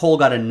 Garrett Cole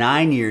got a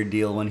 9-year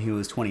deal when he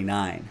was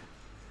 29.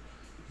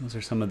 Those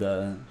are some of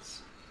the...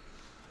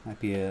 Might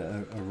be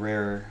a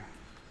rare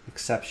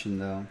exception,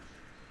 though.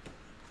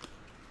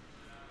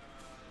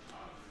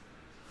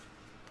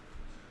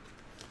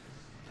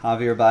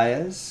 Javier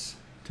Baez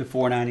to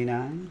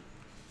 499.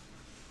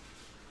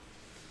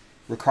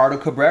 Ricardo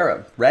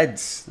Cabrera,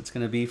 Reds. That's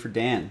going to be for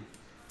Dan.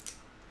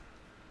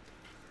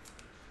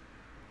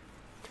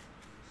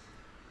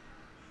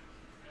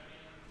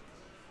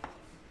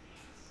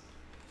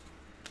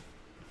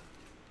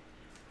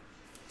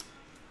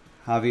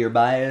 Javier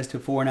Baez to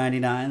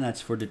 499.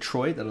 That's for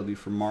Detroit. That'll be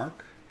for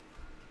Mark.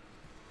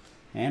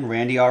 And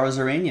Randy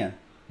Arozarena,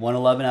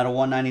 111 out of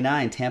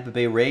 199. Tampa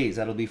Bay Rays.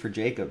 That'll be for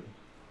Jacob.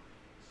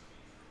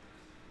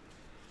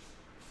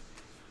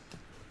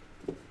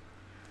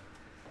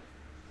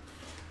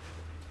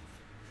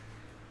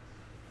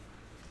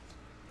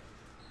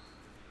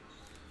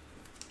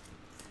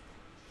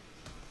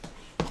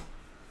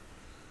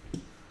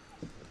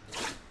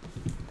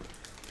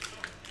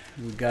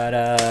 We got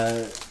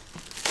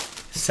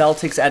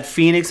Celtics at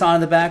Phoenix on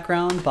in the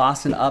background.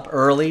 Boston up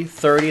early,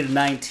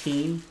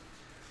 30-19.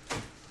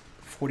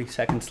 40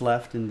 seconds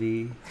left in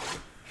the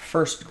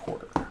first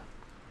quarter.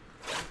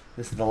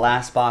 This is the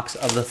last box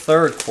of the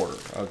third quarter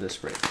of this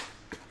break.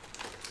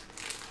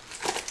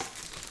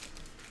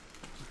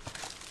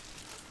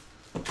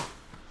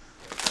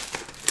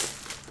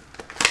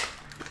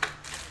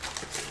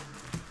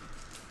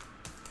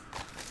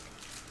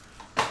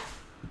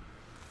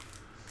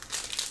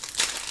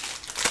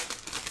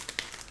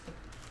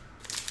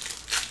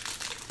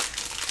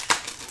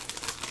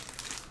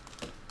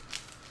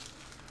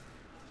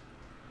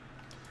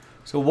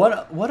 So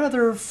what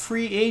other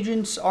free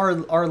agents are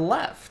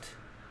left?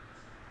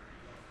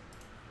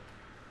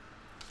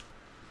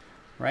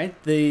 Right?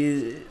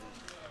 I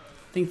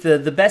think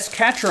the best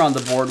catcher on the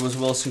board was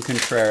Wilson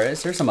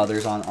Contreras. There's some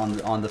others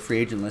on the free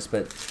agent list,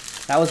 but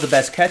that was the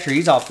best catcher.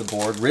 He's off the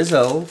board.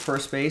 Rizzo,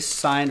 first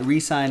base,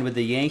 re-signed with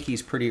the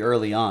Yankees pretty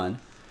early on.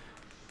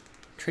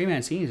 Trey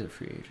Mancini's a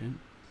free agent.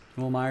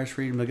 Will Myers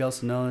free, Miguel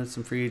Sano,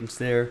 some free agents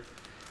there.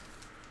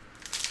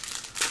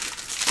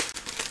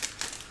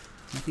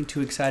 Nothing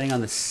too exciting on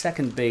the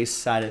second base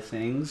side of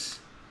things.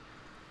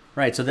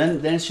 Right, so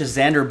then it's just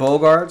Xander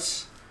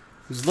Bogaerts,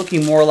 who's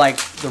looking more like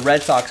the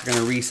Red Sox are going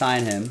to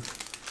re-sign him.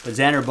 But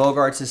Xander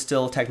Bogaerts is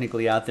still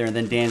technically out there, and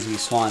then Dansby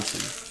Swanson,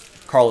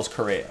 Carlos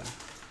Correa.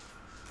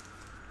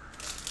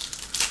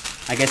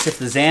 I guess if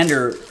the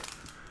Xander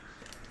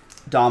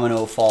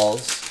domino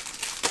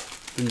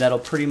falls, then that'll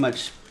pretty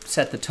much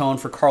set the tone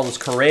for Carlos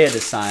Correa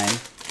to sign.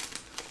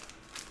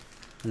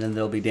 And then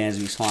there'll be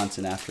Dansby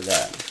Swanson after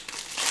that.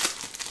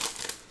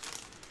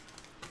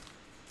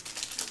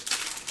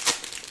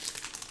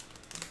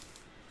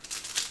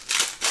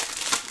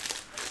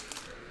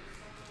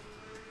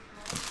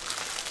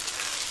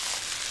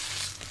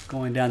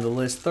 Going down the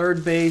list,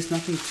 third base,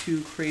 nothing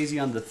too crazy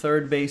on the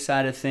third base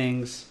side of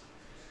things.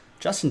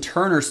 Justin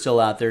Turner's still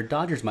out there.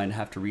 Dodgers might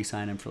have to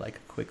re-sign him for like a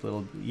quick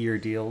little year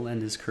deal,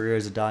 end his career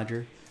as a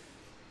Dodger.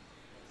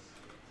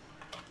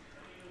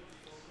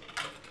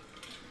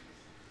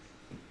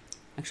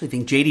 Actually, I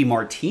think JD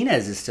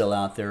Martinez is still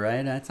out there,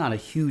 right? That's not a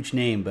huge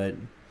name, but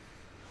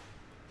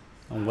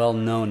a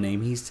well-known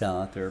name. He's still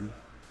out there.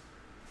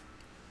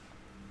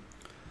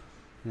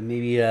 And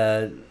maybe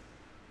a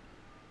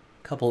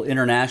couple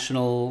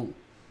international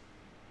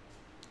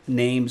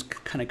names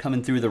kind of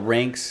coming through the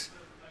ranks.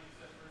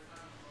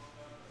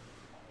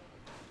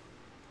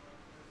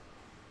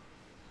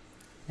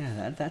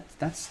 Yeah,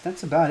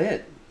 that's about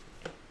it.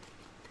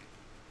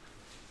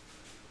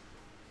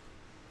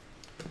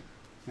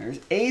 There's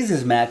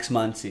A's Max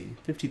Muncy,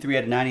 53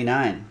 out of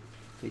 99.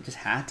 They just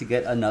had to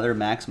get another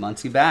Max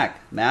Muncy back.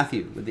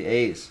 Matthew with the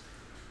A's.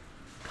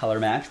 Color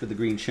match with the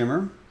green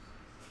shimmer.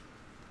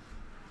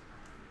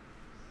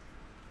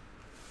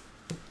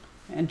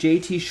 And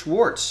JT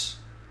Schwartz,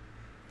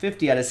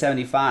 50 out of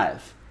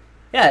 75.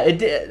 Yeah, it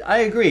did. I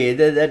agree.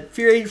 That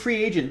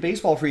free agent,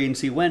 baseball free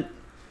agency went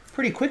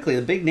pretty quickly.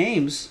 The big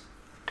names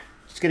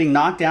just getting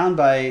knocked down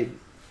by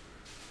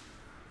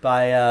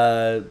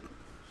the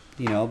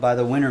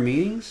winter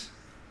meetings.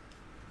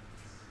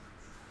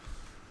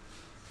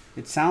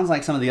 It sounds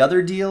like some of the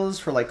other deals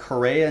for like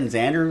Correa and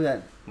Xander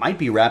that might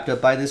be wrapped up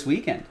by this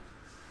weekend.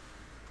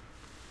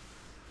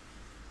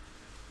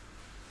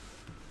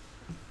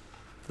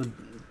 The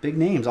big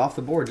names off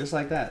the board just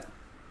like that.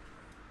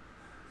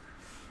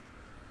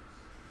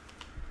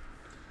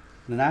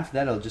 And then after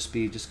that, it'll just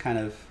be kind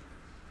of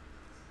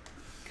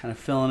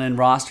filling in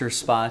roster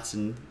spots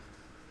and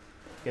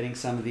getting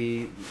some of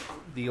the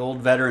old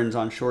veterans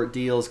on short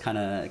deals kind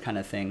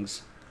of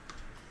things.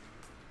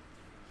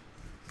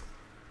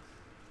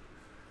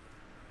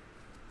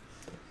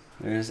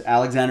 There's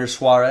Alexander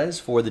Suarez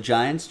for the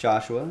Giants,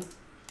 Joshua.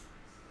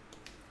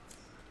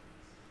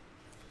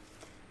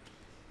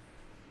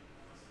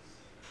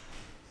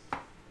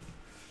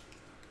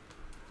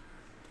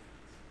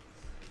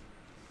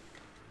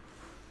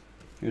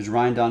 Here's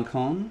Ryan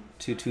Doncone,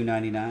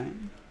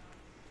 2/299.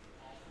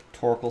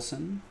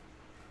 Torkelson.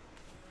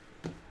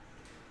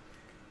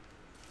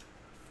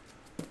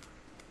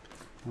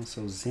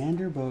 So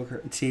Xander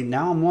Bogaerts. See,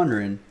 now I'm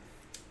wondering.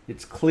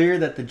 It's clear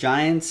that the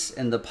Giants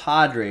and the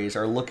Padres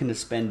are looking to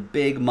spend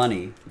big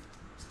money.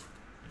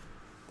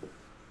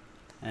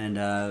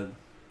 And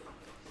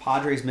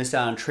Padres missed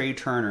out on Trey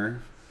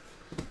Turner.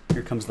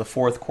 Here comes the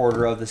fourth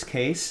quarter of this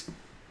case.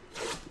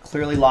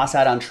 Clearly lost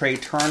out on Trey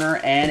Turner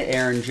and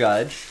Aaron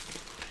Judge.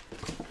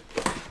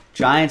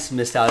 Giants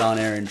missed out on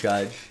Aaron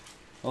Judge.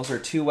 Those are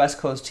two West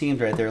Coast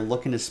teams right there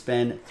looking to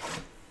spend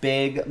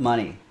big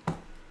money.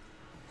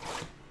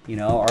 You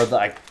know, are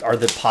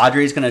the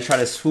Padres going to try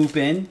to swoop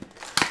in,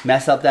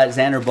 mess up that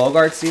Xander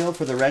Bogaerts deal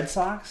for the Red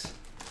Sox?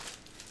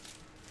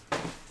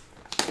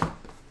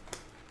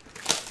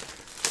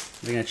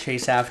 They're going to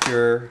chase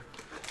after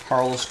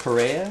Carlos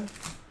Correa.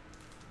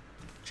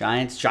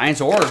 Giants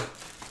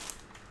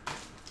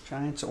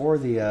or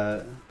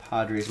the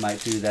Padres might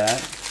do that.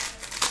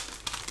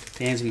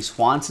 Dansby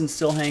Swanson's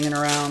still hanging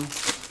around.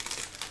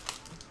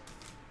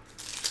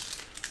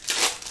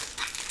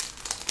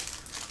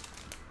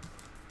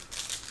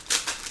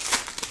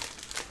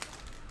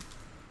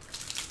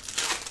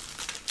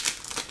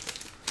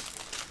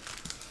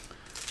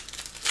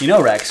 You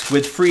know, Rex,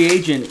 with free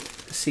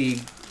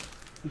agency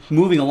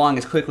moving along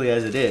as quickly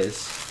as it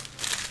is,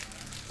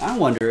 I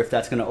wonder if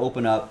that's going to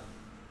open up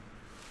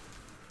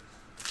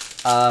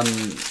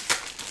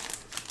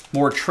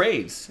more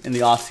trades in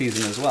the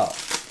offseason as well.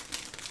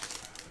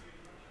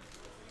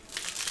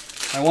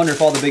 I wonder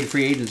if all the big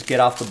free agents get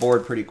off the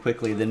board pretty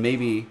quickly, then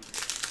maybe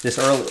this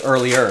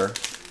earlier,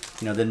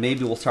 you know, then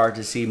maybe we'll start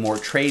to see more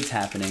trades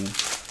happening.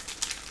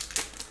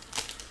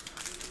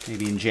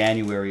 Maybe in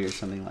January or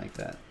something like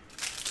that.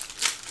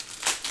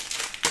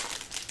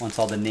 Once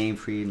all the name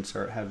free agents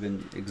have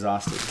been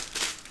exhausted.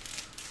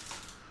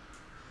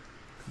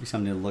 Could be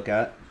something to look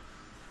at.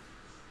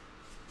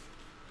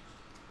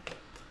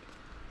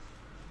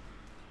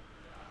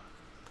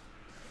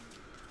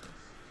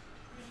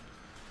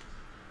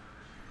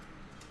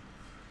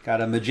 Got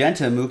a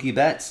magenta Mookie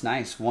Betts.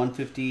 Nice.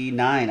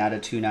 159 out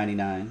of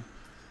 299.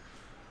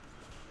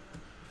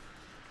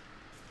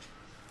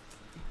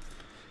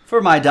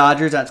 For my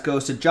Dodgers, that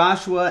goes to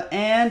Joshua.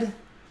 And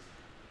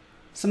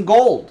some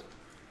gold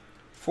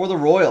for the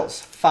Royals.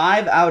 6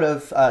 out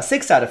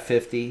of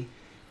 50.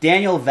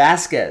 Daniel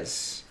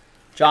Vasquez.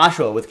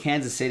 Joshua with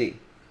Kansas City.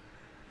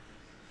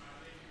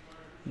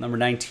 Number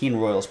 19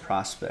 Royals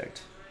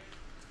prospect.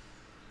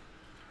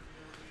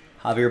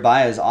 Javier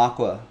Baez,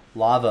 Aqua,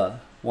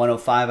 Lava.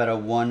 105 out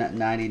of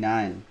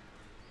 199.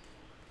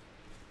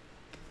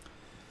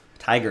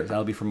 Tigers,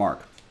 that'll be for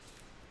Mark.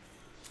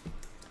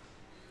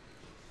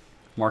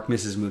 Mark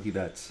misses Mookie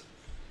Betts.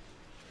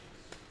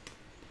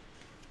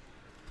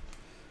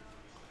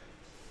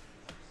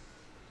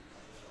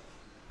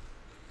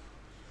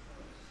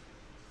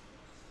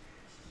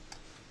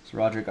 It's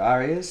Roderick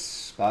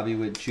Arias, Bobby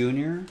Witt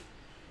Jr.,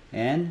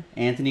 and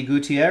Anthony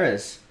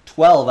Gutierrez.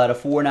 12 out of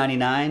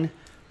 499.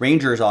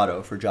 Rangers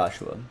auto for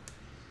Joshua.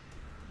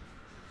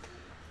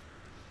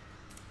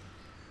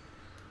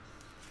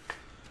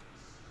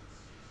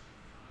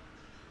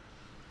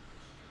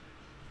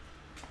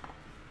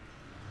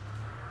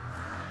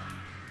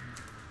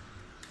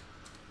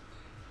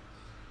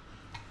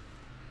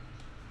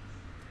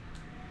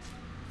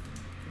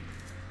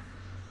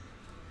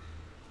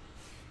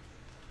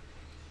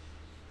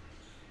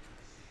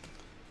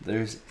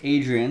 There's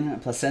Adrian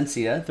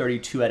Placencia,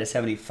 32 out of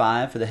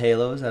 75 for the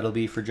Halos. That'll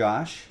be for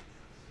Josh.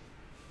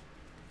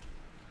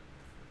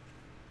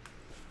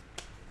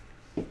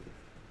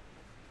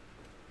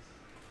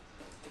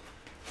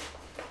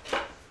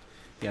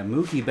 Yeah,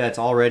 Mookie Betts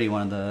already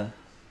one of the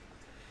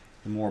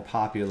more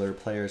popular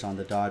players on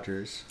the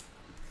Dodgers.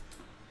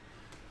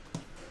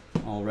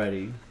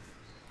 Already.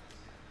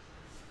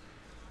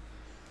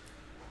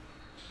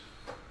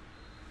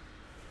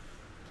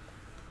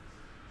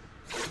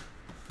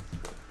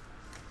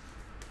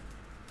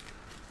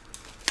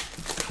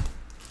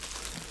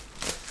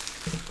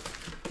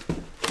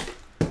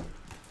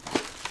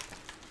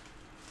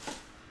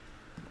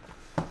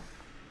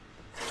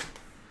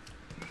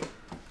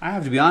 I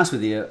have to be honest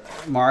with you,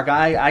 Mark.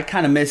 I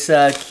kind of miss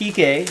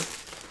Kike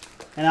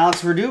and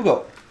Alex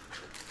Verdugo.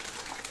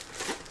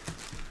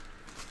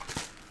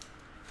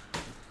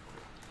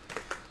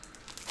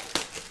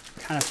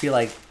 Kind of feel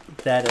like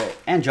that,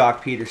 and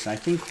Jock Peterson. I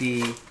think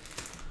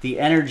the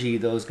energy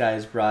those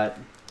guys brought.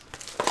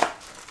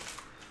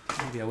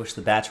 Maybe I wish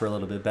the bats were a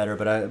little bit better,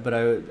 but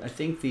I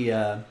think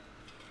the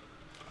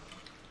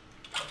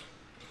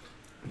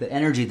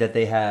energy that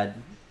they had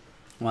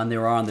when they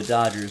were on the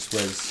Dodgers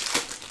was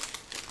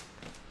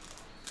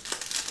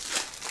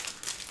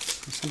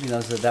something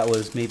that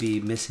was maybe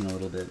missing a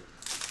little bit.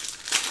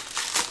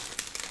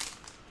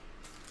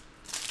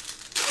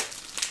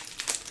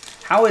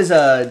 How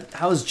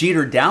is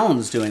Jeter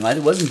Downs doing?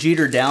 Like, wasn't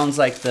Jeter Downs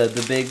like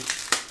the big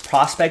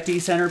prospect-y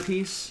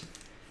centerpiece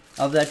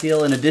of that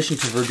deal? In addition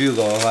to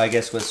Verdugo, who I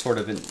guess was sort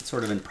of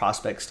in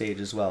prospect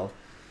stage as well.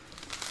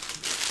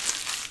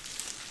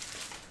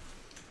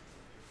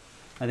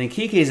 I think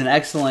Kike is an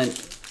excellent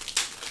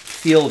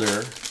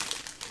fielder,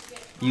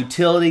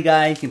 utility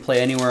guy. He can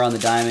play anywhere on the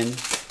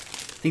diamond.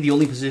 think the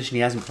only position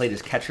he hasn't played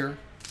is catcher.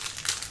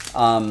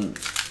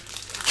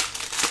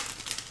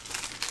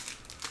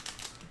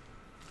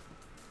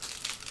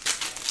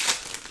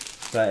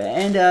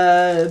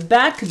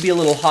 Bat could be a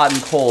little hot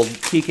and cold.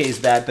 PK's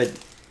bat, but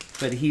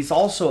he's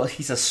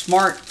a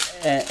smart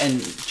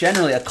and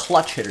generally a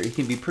clutch hitter. He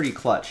can be pretty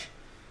clutch.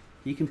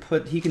 He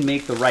can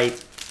make the right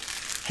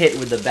hit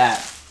with the bat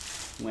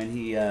when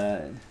you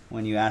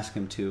ask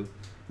him to.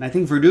 And I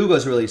think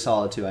Verdugo's really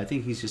solid too. I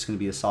think he's just going to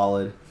be a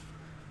solid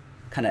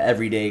kind of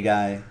everyday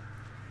guy.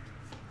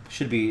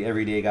 Should be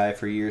everyday guy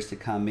for years to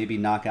come. Maybe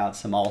knock out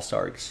some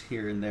all-stars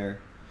here and there.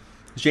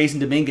 Jason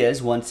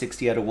Dominguez,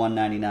 160 out of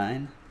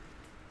 199.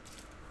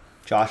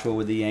 Joshua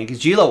with the Yankees.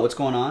 Gilo, what's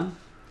going on?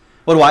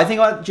 What do I think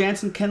about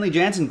Kenley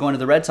Jansen going to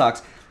the Red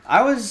Sox?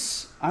 I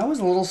was a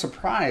little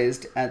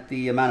surprised at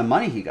the amount of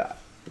money he got.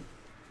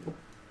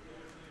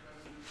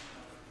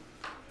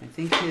 I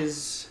think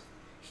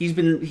he's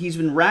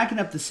been racking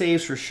up the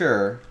saves for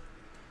sure,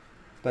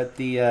 but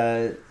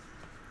the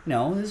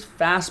his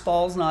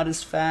fastball's not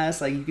as fast.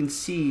 Like you can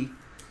see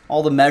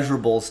all the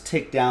measurables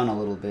tick down a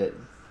little bit.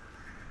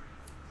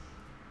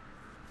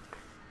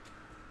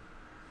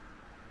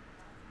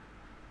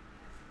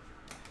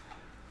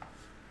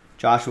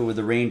 Joshua with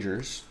the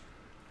Rangers.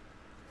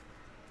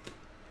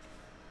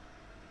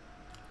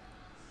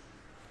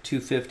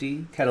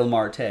 250, Ketel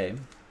Marte.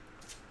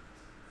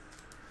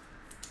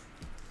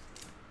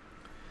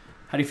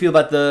 How do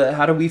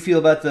we feel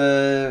about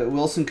the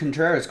Wilson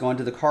Contreras going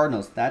to the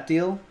Cardinals? That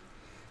deal?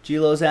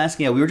 Gilo's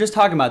asking. Yeah, we were just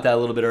talking about that a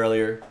little bit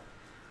earlier.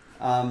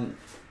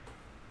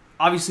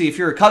 Obviously, if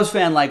you're a Cubs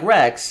fan like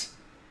Rex,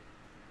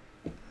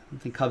 I don't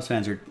think Cubs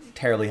fans are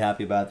terribly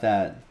happy about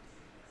that.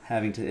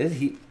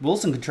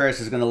 Wilson Contreras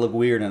is going to look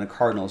weird in a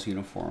Cardinals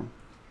uniform.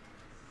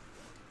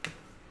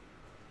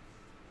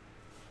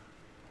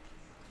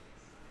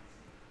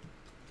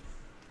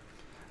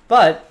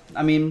 But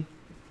I mean,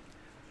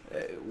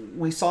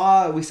 we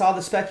saw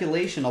the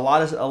speculation. A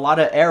lot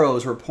of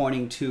arrows were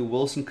pointing to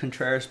Wilson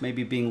Contreras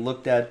maybe being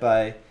looked at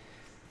by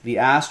the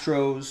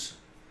Astros,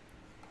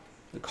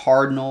 the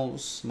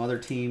Cardinals, some other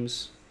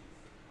teams.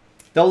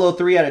 Dolo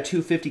 3 out of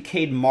 250.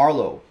 Cade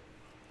Marlowe,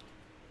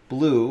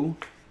 blue.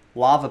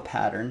 Lava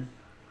pattern,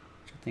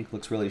 which I think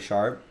looks really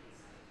sharp.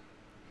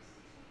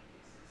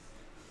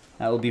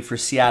 That will be for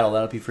Seattle.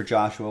 That'll be for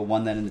Joshua.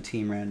 Won that in the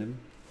team random.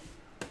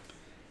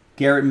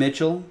 Garrett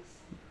Mitchell,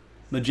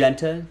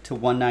 magenta to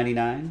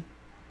 199.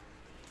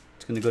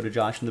 It's going to go to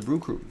Josh and the Brew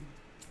Crew.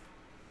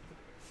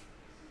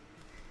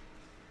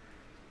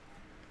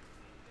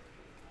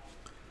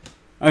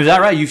 Oh, is that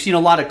right? You've seen a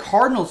lot of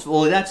Cardinals.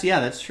 Well,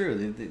 that's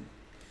true. They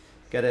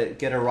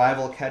get a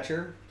rival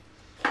catcher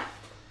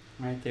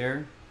right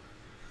there.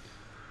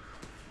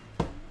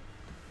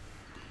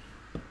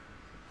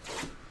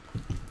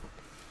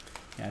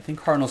 Yeah, I think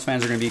Cardinals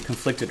fans are going to be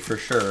conflicted for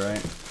sure,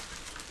 right?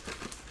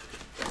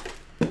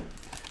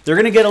 They're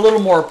going to get a little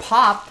more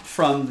pop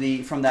from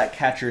that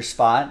catcher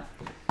spot.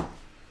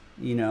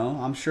 You know,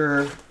 I'm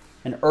sure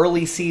an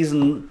early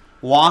season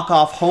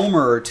walk-off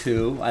homer or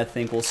two, I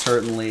think will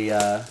certainly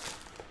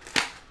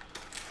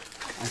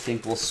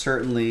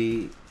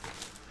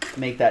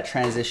make that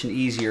transition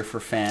easier for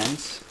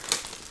fans.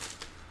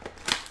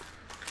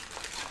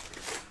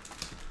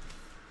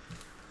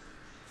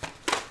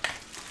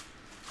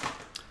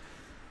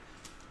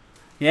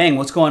 Yang,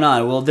 what's going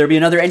on? Will there be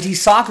another NT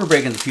soccer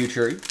break in the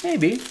future?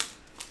 Maybe.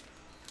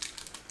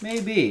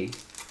 Maybe.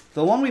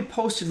 The one we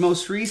posted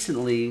most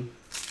recently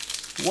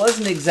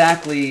wasn't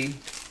exactly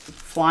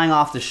flying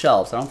off the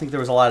shelves. I don't think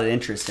there was a lot of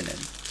interest in it.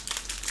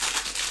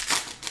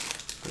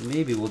 But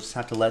maybe we'll just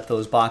have to let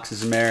those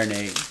boxes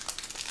marinate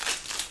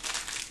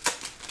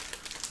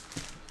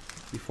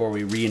before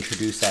we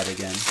reintroduce that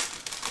again.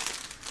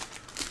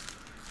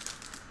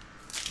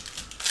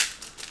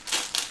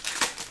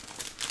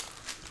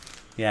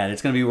 Yeah, and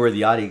it's going to be where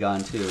the Yachty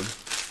gone too.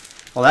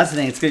 Well, that's the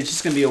thing. It's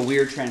just going to be a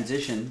weird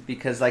transition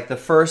because, like, the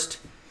first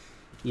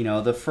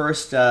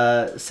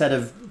set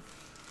of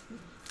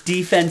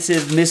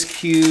defensive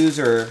miscues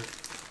or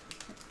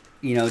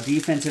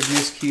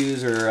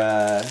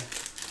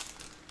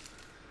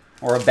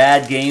or a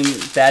bad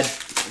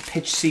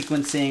pitch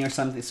sequencing or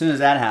something. As soon as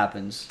that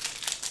happens,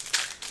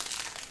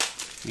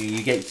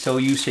 you get so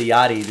used to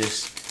Yachty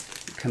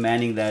just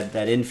commanding that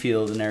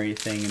infield and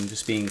everything and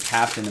just being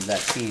captain of that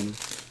team.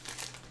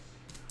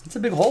 It's a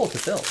big hole to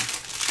fill.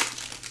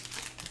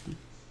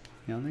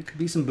 You know, there could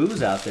be some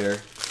boos out there.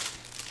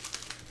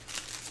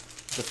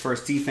 The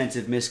first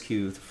defensive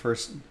miscue, the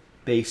first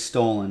base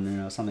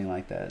stolen, something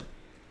like that.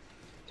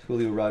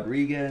 Julio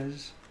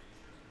Rodriguez.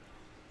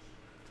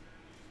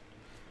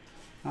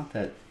 Not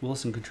that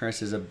Wilson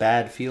Contreras is a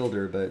bad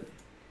fielder, but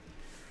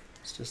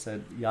it's just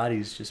that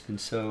Yachty's just been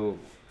so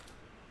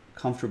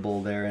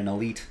comfortable there and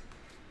elite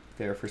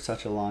there for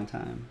such a long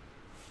time.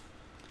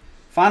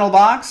 Final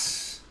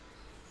box.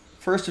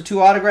 First of 2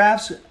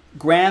 autographs,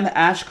 Graham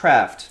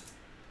Ashcraft.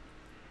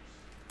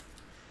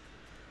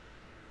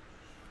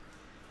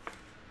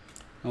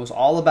 It was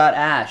all about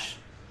Ash.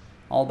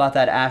 All about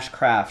that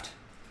Ashcraft.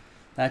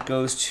 That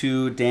goes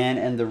to Dan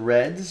and the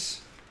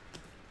Reds.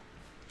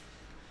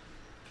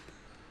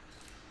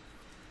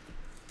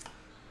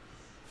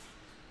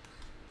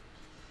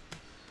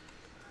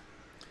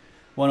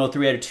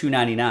 103 out of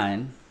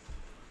 299.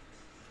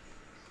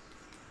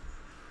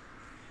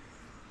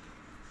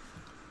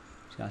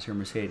 Got your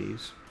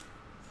Mercedes.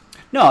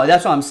 No,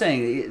 that's what I'm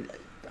saying.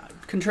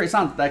 It's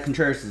not that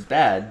Contreras is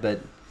bad,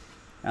 but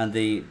on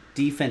the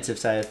defensive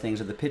side of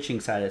things or the pitching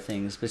side of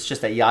things, it's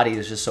just that Yachty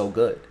is just so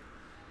good.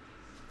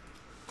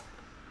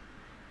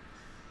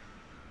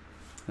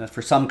 Now,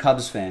 for some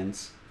Cubs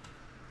fans,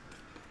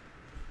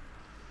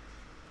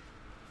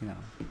 you know,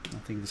 I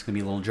think this is going to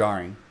be a little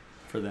jarring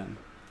for them.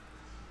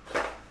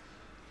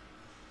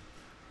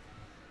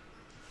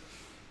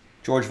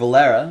 George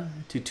Valera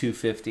to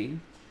 250.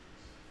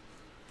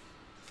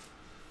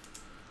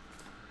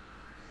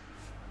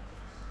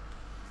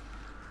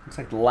 Looks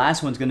like the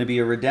last one's going to be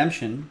a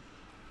redemption.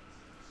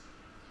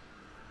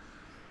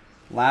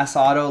 Last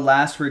auto,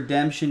 last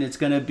redemption. It's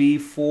going to be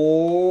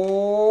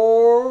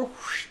for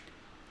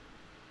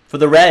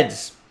the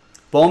Reds.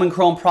 Bowman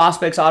Chrome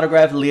Prospects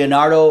autograph,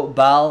 Leonardo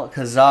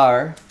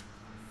Balcazar.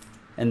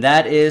 And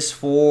that is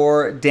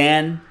for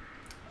Dan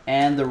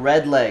and the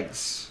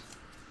Redlegs.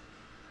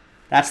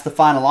 That's the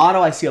final auto.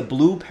 I see a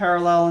blue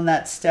parallel in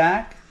that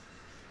stack.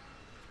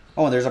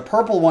 Oh, and there's a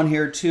purple one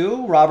here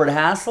too. Robert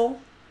Hassel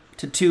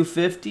to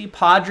 250.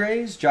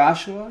 Padres,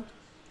 Joshua.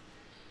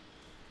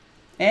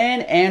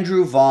 And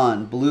Andrew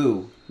Vaughn,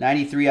 blue.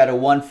 93 out of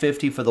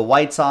 150 for the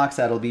White Sox.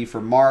 That'll be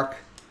for Mark.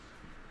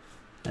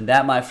 And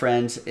that, my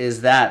friends,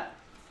 is that.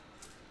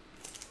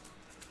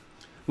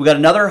 We got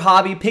another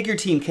hobby pick your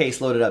team case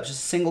loaded up.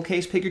 Just a single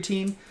case pick your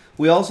team.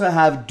 We also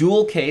have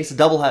dual case, a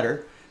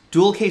doubleheader,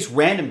 dual case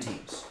random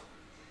teams.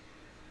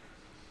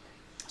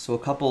 So a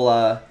couple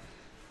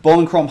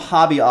Bowman Chrome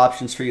hobby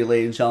options for you,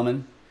 ladies and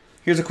gentlemen.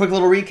 Here's a quick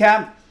little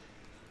recap.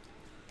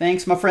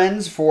 Thanks, my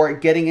friends, for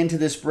getting into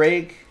this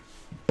break.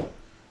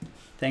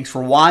 Thanks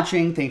for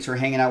watching. Thanks for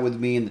hanging out with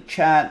me in the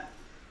chat.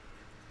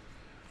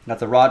 Got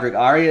the Roderick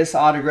Arias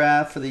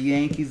autograph for the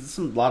Yankees.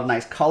 A lot of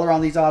nice color on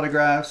these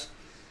autographs.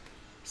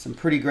 Some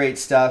pretty great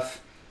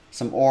stuff.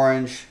 Some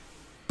orange.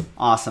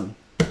 Awesome.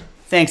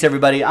 Thanks,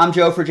 everybody. I'm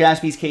Joe for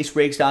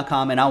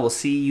JaspysCaseBreaks.com, and I will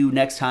see you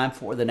next time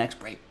for the next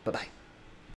break. Bye-bye.